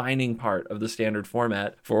sometimes defining part of the standard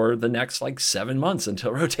format for the next 7 months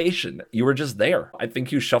until rotation. You were just there. I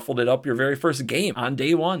think you shuffled it up your very first game on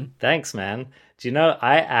day one. Thanks, man. Do you know,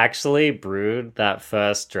 I actually brewed that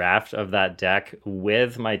first draft of that deck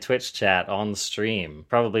with my Twitch chat on stream,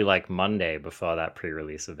 probably Monday before that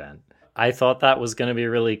pre-release event. I thought that was going to be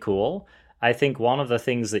really cool. I think one of the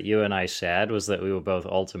things that you and I shared was that we were both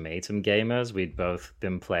Ultimatum gamers. We'd both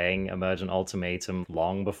been playing Emergent Ultimatum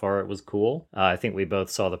long before it was cool. I think we both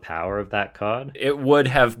saw the power of that card. It would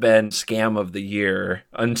have been Scam of the Year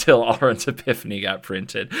until Alrund's Epiphany got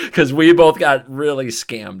printed, because we both got really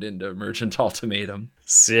scammed into Emergent Ultimatum.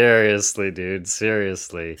 Seriously, dude.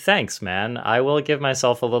 Seriously. Thanks, man. I will give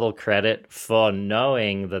myself a little credit for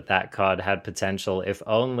knowing that card had potential if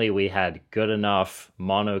only we had good enough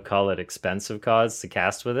monocolored expensive cards to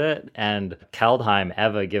cast with it, and Kaldheim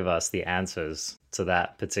ever give us the answers to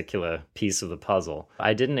that particular piece of the puzzle.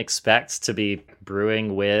 I didn't expect to be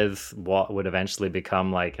brewing with what would eventually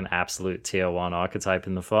become an absolute tier 1 archetype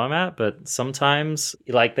in the format, but sometimes,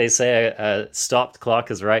 like they say, a stopped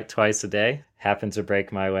clock is right twice a day. Happened to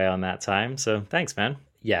break my way on that time, so thanks, man.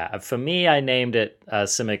 Yeah, for me, I named it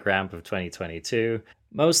Simic Ramp of 2022.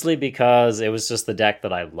 Mostly because it was just the deck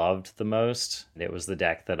that I loved the most. It was the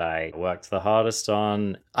deck that I worked the hardest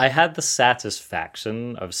on. I had the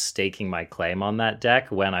satisfaction of staking my claim on that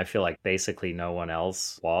deck when I feel like basically no one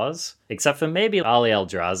else was. Except for maybe Ali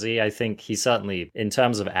Eldrazi. I think he certainly, in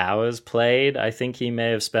terms of hours played, I think he may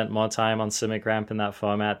have spent more time on Simic Ramp in that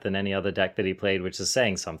format than any other deck that he played, which is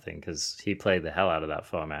saying something because he played the hell out of that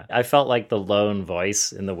format. I felt like the lone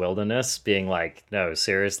voice in the wilderness being like, no,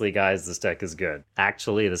 seriously, guys, this deck is good.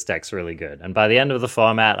 Actually, this deck's really good. And by the end of the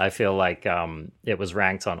format, I feel like it was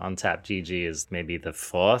ranked on Untapped GG as maybe the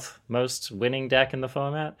fourth most winning deck in the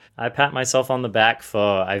format. I pat myself on the back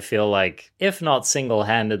for, I feel like, if not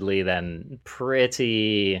single-handedly, then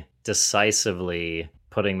pretty decisively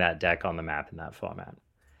putting that deck on the map in that format.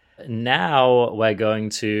 Now we're going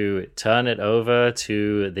to turn it over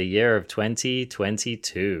to the year of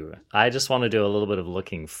 2022. I just want to do a little bit of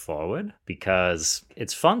looking forward because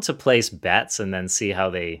it's fun to place bets and then see how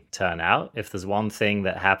they turn out. If there's one thing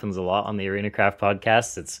that happens a lot on the ArenaCraft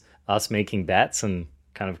podcast, it's us making bets and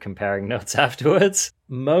kind of comparing notes afterwards.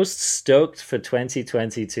 Most stoked for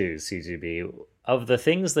 2022, CGB. Of the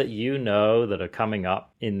things that you know that are coming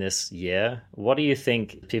up in this year, what do you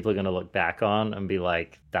think people are going to look back on and be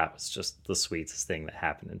like, that was just the sweetest thing that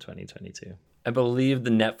happened in 2022? I believe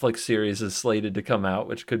the Netflix series is slated to come out,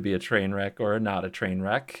 which could be a train wreck or not a train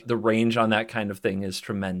wreck. The range on that kind of thing is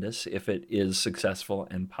tremendous. If it is successful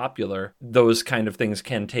and popular, those kind of things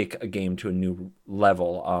can take a game to a new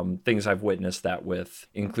level. Things I've witnessed that with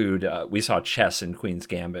include, we saw chess in Queen's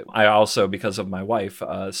Gambit. I also, because of my wife,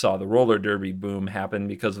 saw the roller derby boom happen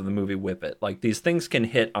because of the movie Whip It. Like, these things can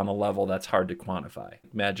hit on a level that's hard to quantify.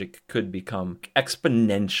 Magic could become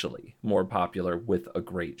exponentially more popular with a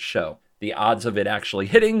great show. The odds of it actually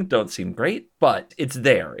hitting don't seem great, but it's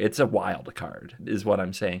there. It's a wild card, is what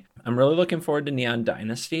I'm saying. I'm really looking forward to Neon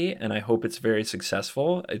Dynasty, and I hope it's very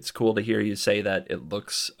successful. It's cool to hear you say that it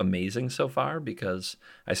looks amazing so far, because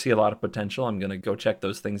I see a lot of potential. I'm going to go check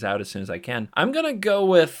those things out as soon as I can. I'm going to go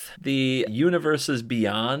with the Universes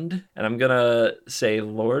Beyond, and I'm going to say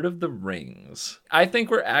Lord of the Rings. I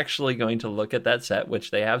think we're actually going to look at that set,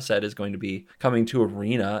 which they have said is going to be coming to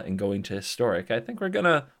Arena and going to Historic. I think we're going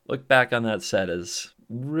to look back on that set as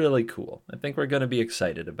really cool. I think we're going to be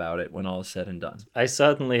excited about it when all is said and done. I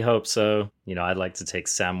certainly hope so. You know, I'd like to take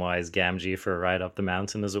Samwise Gamgee for a ride up the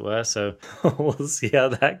mountain, as it were, so we'll see how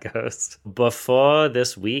that goes. Before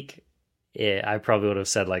this week, I probably would have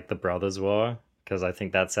said, like, the Brothers War, because I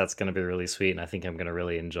think that set's going to be really sweet, and I think I'm going to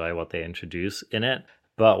really enjoy what they introduce in it.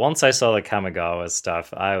 But once I saw the Kamigawa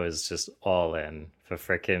stuff, I was just all in for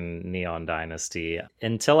frickin' Neon Dynasty.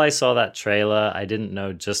 Until I saw that trailer, I didn't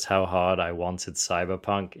know just how hard I wanted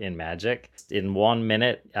Cyberpunk in Magic. In 1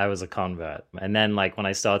 minute, I was a convert. And then, like, when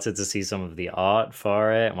I started to see some of the art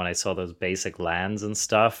for it, when I saw those basic lands and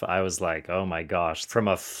stuff, I was like, oh my gosh. From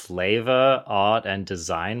a flavor, art, and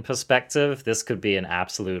design perspective, this could be an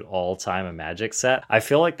absolute all-time Magic set. I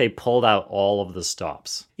feel like they pulled out all of the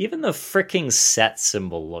stops. Even the freaking set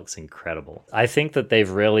symbol looks incredible. I think that they've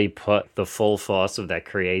really put the full force of their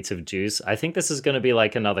creative juice. I think this is going to be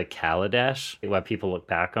like another Kaladesh, where people look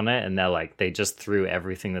back on it and they're like, they just threw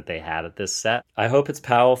everything that they had at this set. I hope it's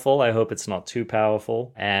powerful. I hope it's not too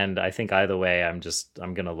powerful. And I think either way, I'm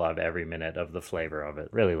going to love every minute of the flavor of it.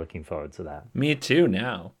 Really looking forward to that. Me too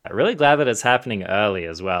now. I'm really glad that it's happening early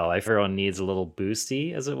as well. Everyone needs a little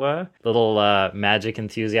boosty, as it were. Little Magic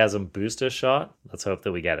enthusiasm booster shot. Let's hope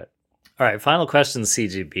that we get it. All right, final question,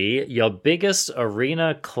 CGB. Your biggest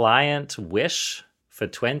Arena client wish for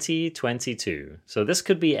 2022. So this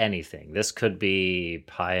could be anything. This could be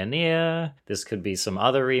Pioneer. This could be some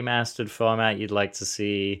other remastered format you'd like to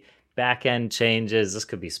see. Back-end changes. This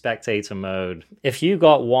could be spectator mode. If you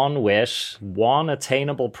got one wish, one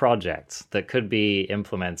attainable project that could be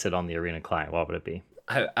implemented on the Arena client, what would it be?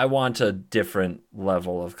 I want a different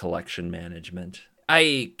level of collection management.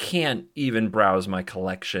 I can't even browse my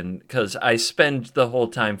collection because I spend the whole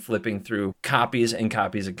time flipping through copies and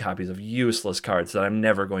copies and copies of useless cards that I'm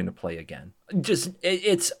never going to play again.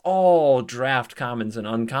 It's all draft commons and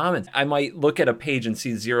uncommons. I might look at a page and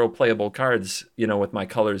see 0 playable cards, with my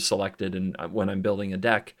colors selected and when I'm building a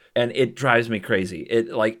deck, and it drives me crazy. It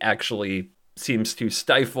actually seems to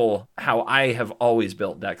stifle how I have always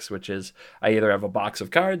built decks, which is I either have a box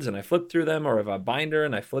of cards and I flip through them, or I have a binder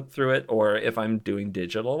and I flip through it, or if I'm doing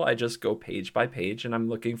digital, I just go page by page and I'm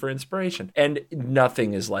looking for inspiration. And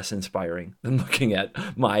nothing is less inspiring than looking at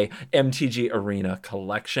my MTG Arena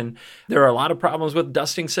collection. There are a lot of problems with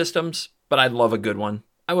dusting systems, but I love a good one.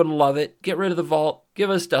 I would love it. Get rid of the vault. Give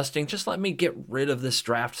us dusting. Just let me get rid of this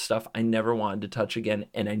draft stuff I never wanted to touch again,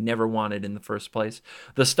 and I never wanted in the first place.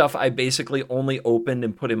 The stuff I basically only opened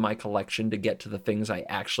and put in my collection to get to the things I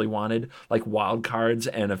actually wanted, like wild cards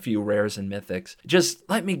and a few rares and mythics. Just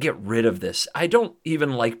let me get rid of this. I don't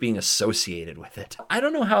even like being associated with it. I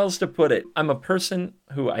don't know how else to put it. I'm a person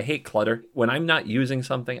who I hate clutter. When I'm not using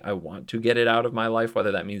something, I want to get it out of my life,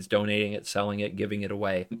 whether that means donating it, selling it, giving it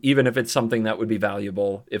away. Even if it's something that would be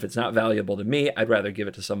valuable. If it's not valuable to me, I'd rather give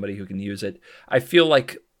it to somebody who can use it. I feel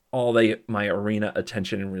like my arena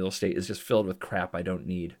attention in real estate is just filled with crap I don't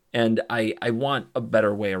need. And I want a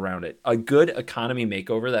better way around it. A good economy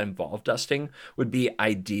makeover that involved dusting would be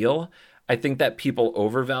ideal. I think that people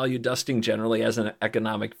overvalue dusting generally as an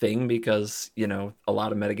economic thing because, a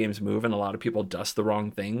lot of metagames move and a lot of people dust the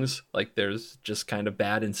wrong things. Like there's just kind of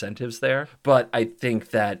bad incentives there. But I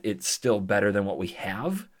think that it's still better than what we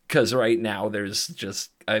have. Because right now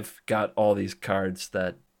I've got all these cards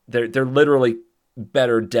that they're literally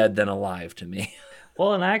better dead than alive to me.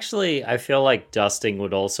 Well, and actually, I feel like dusting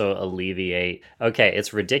would also alleviate... Okay,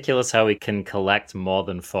 it's ridiculous how we can collect more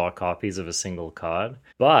than 4 copies of a single card,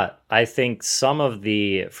 but I think some of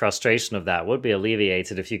the frustration of that would be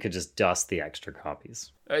alleviated if you could just dust the extra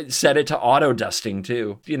copies. Set it to auto dusting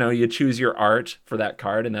too. You choose your art for that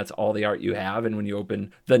card and that's all the art you have. And when you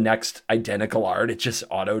open the next identical art, it just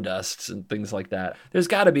auto dusts and things like that. There's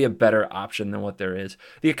got to be a better option than what there is.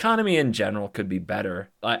 The economy in general could be better.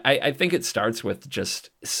 I think it starts with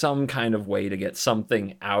just some kind of way to get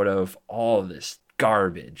something out of all of this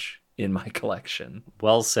garbage in my collection.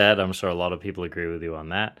 Well said. I'm sure a lot of people agree with you on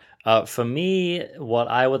that. For me, what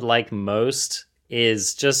I would like most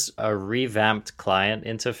is just a revamped client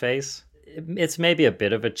interface. It's maybe a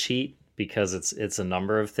bit of a cheat because it's a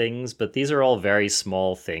number of things, but these are all very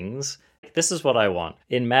small things. This is what I want.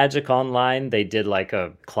 In Magic Online, they did like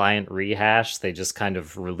a client rehash. They just kind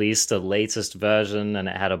of released a latest version and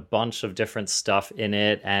it had a bunch of different stuff in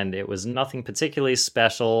it. And it was nothing particularly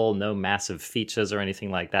special, no massive features or anything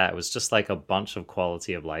like that. It was just like a bunch of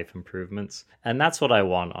quality of life improvements. And that's what I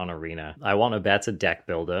want on Arena. I want a better deck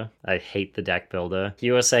builder. I hate the deck builder.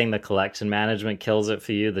 You were saying the collection management kills it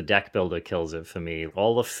for you. The deck builder kills it for me.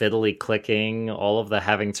 All the fiddly clicking, all of the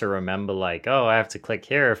having to remember like, oh, I have to click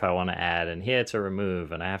here if I want to add and here to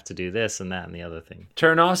remove, and I have to do this and that and the other thing.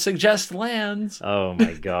 Turn off suggest lands. Oh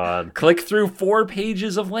my god. Click through 4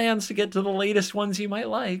 pages of lands to get to the latest ones you might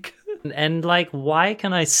like. And like, why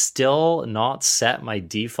can I still not set my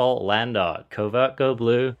default land art? Covert Go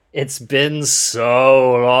Blue? It's been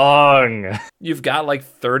so long. You've got like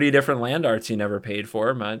 30 different land arts you never paid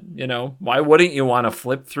for, but why wouldn't you want to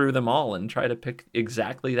flip through them all and try to pick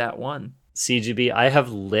exactly that one? CGB, I have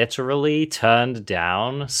literally turned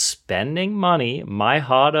down spending money, my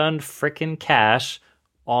hard-earned frickin' cash,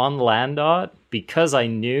 on land art because I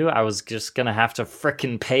knew I was just gonna have to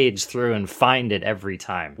frickin' page through and find it every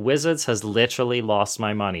time. Wizards has literally lost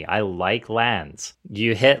my money. I like lands.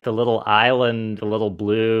 You hit the little island, the little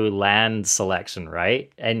blue land selection, right?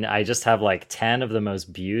 And I just have like 10 of the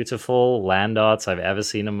most beautiful land arts I've ever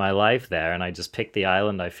seen in my life there, and I just picked the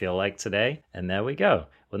island I feel like today, and there we go.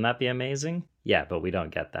 Wouldn't that be amazing? Yeah, but we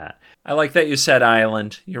don't get that. I like that you said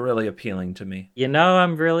island. You're really appealing to me.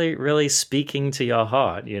 I'm really, really speaking to your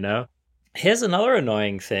heart, Here's another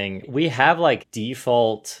annoying thing. We have like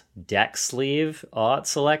default deck sleeve art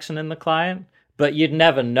selection in the client, but you'd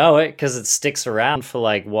never know it because it sticks around for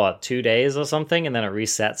like, 2 days or something, and then it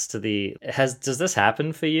resets to Does this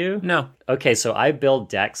happen for you? No. Okay, so I build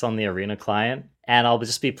decks on the Arena client, and I'll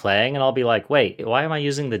just be playing, and I'll be like, wait, why am I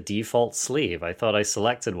using the default sleeve? I thought I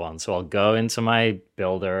selected one. So I'll go into my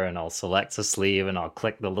builder, and I'll select a sleeve, and I'll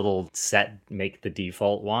click the little set, make the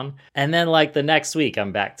default one. And then, like, the next week,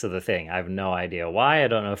 I'm back to the thing. I have no idea why. I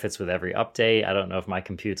don't know if it's with every update. I don't know if my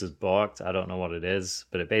computer's balked. I don't know what it is,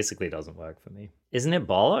 but it basically doesn't work for me. Isn't it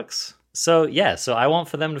bollocks? So, yeah, so I want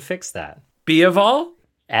for them to fix that. B of all?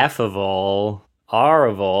 F of all. R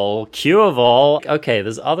of all, Q of all. Okay,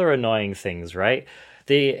 there's other annoying things, right?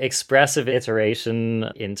 The expressive iteration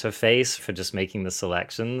interface for just making the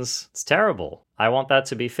selections, it's terrible. I want that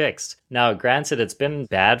to be fixed. Now, granted, it's been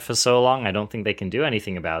bad for so long, I don't think they can do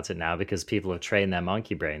anything about it now because people have trained their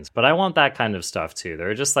monkey brains. But I want that kind of stuff too. There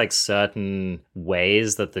are just like certain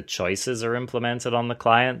ways that the choices are implemented on the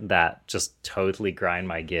client that just totally grind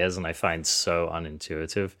my gears and I find so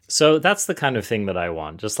unintuitive. So that's the kind of thing that I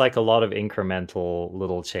want. Just like a lot of incremental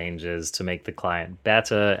little changes to make the client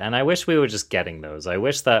better. And I wish we were just getting those. I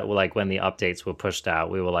wish that like when the updates were pushed out,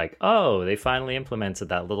 we were like, oh, they finally implemented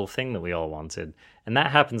that little thing that we all wanted. And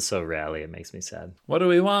that happens so rarely, it makes me sad. What do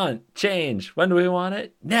we want? Change. When do we want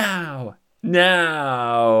it? Now.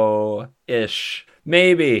 Now-ish.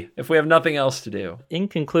 Maybe, if we have nothing else to do. In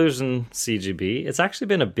conclusion, CGB, it's actually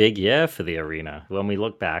been a big year for the arena. When we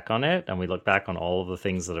look back on it, and we look back on all of the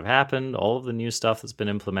things that have happened, all of the new stuff that's been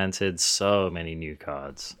implemented, so many new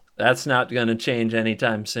cards. That's not going to change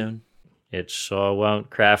anytime soon. It sure won't,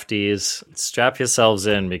 crafties. Strap yourselves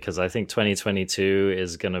in, because I think 2022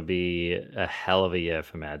 is going to be a hell of a year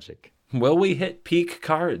for Magic. Will we hit peak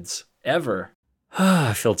cards? Ever?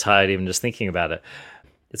 I feel tired even just thinking about it.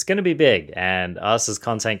 It's going to be big, and us as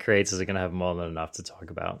content creators are going to have more than enough to talk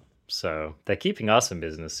about. So they're keeping us in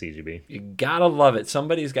business, CGB. You gotta love it.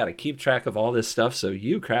 Somebody's got to keep track of all this stuff so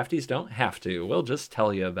you crafties don't have to. We'll just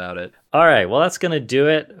tell you about it. All right, well, that's going to do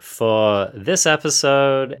it for this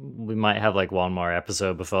episode. We might have like one more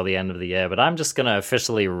episode before the end of the year, but I'm just going to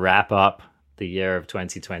officially wrap up the year of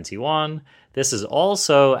 2021. This is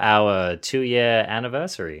also our 2-year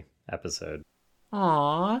anniversary episode.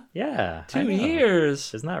 Aww. Yeah. 2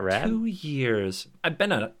 years. Isn't that rad? 2 years. I've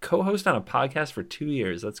been a co-host on a podcast for 2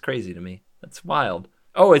 years. That's crazy to me. That's wild.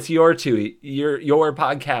 Oh, it's your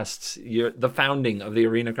podcasts. The founding of the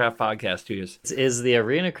Arena Craft podcast 2 years. It is the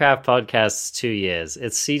Arena Craft podcast 2 years.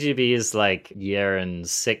 It's CGB's like year and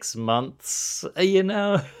 6 months, you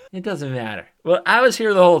know? It doesn't matter. Well, I was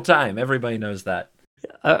here the whole time. Everybody knows that.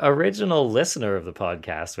 Original listener of the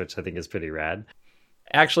podcast, which I think is pretty rad.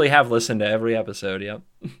 Actually have listened to every episode, yep.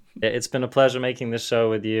 It's been a pleasure making this show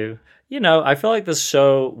with you. You know, I feel like this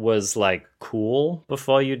show was like cool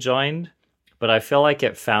before you joined, but I feel like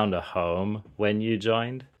it found a home when you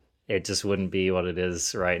joined. It just wouldn't be what it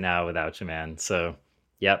is right now without you, man. So,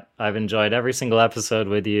 yep, I've enjoyed every single episode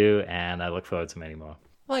with you, and I look forward to many more.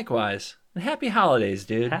 Likewise. And happy holidays,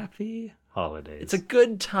 dude. Happy holidays. It's a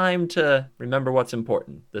good time to remember what's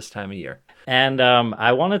important this time of year. And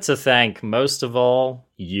I wanted to thank most of all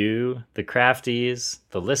you, the crafties,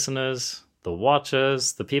 the listeners, the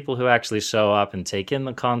watchers, the people who actually show up and take in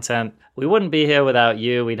the content. We wouldn't be here without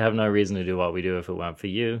you. We'd have no reason to do what we do if it weren't for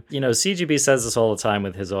you. You know, CGB says this all the time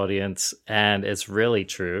with his audience, and it's really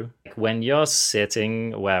true. When you're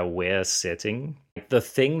sitting where we're sitting, the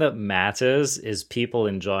thing that matters is people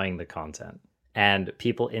enjoying the content and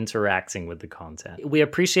people interacting with the content. We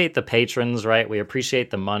appreciate the patrons, right? We appreciate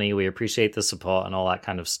the money, we appreciate the support and all that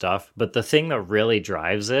kind of stuff. But the thing that really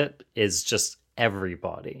drives it is just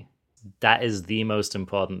everybody. That is the most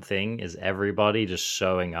important thing, is everybody just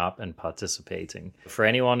showing up and participating. For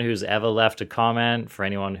anyone who's ever left a comment, for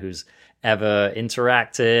anyone who's ever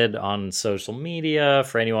interacted on social media,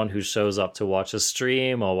 for anyone who shows up to watch a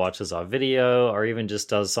stream or watches our video, or even just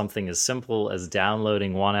does something as simple as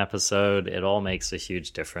downloading one episode, it all makes a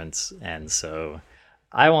huge difference. And so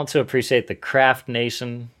I want to appreciate the Craft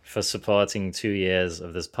Nation for supporting 2 years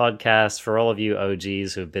of this podcast. For all of you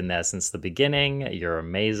OGs who have been there since the beginning, you're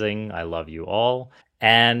amazing. I love you all.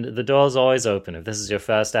 And the door's always open. If this is your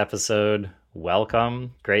first episode,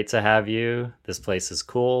 welcome. Great to have you. This place is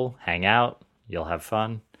cool. Hang out. You'll have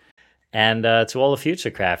fun. And to all the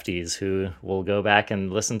future crafties who will go back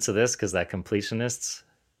and listen to this because they're completionists,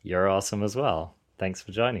 you're awesome as well. Thanks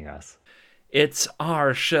for joining us. It's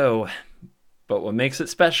our show, but what makes it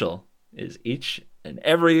special is each and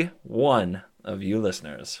every one of you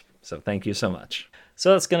listeners. So thank you so much.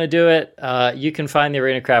 So that's going to do it. You can find the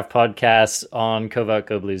Arena Craft podcast on Covert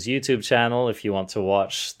Go Blues YouTube channel if you want to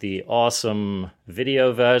watch the awesome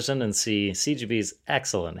video version and see CGB's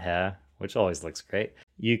excellent hair, which always looks great.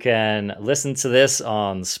 You can listen to this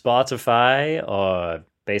on Spotify or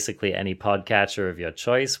basically any podcatcher of your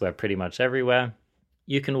choice. We're pretty much everywhere.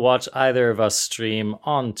 You can watch either of us stream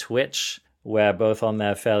on Twitch. We're both on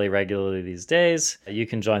there fairly regularly these days. You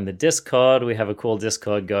can join the Discord. We have a cool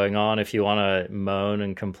Discord going on. If you want to moan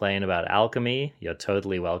and complain about alchemy, you're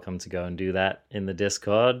totally welcome to go and do that in the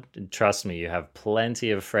Discord. Trust me, you have plenty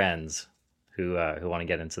of friends who want to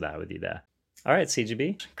get into that with you there. All right,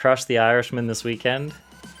 CGB, crush the Irishman this weekend,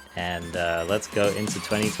 and let's go into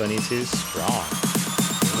 2022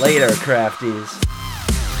 strong. Later, crafties.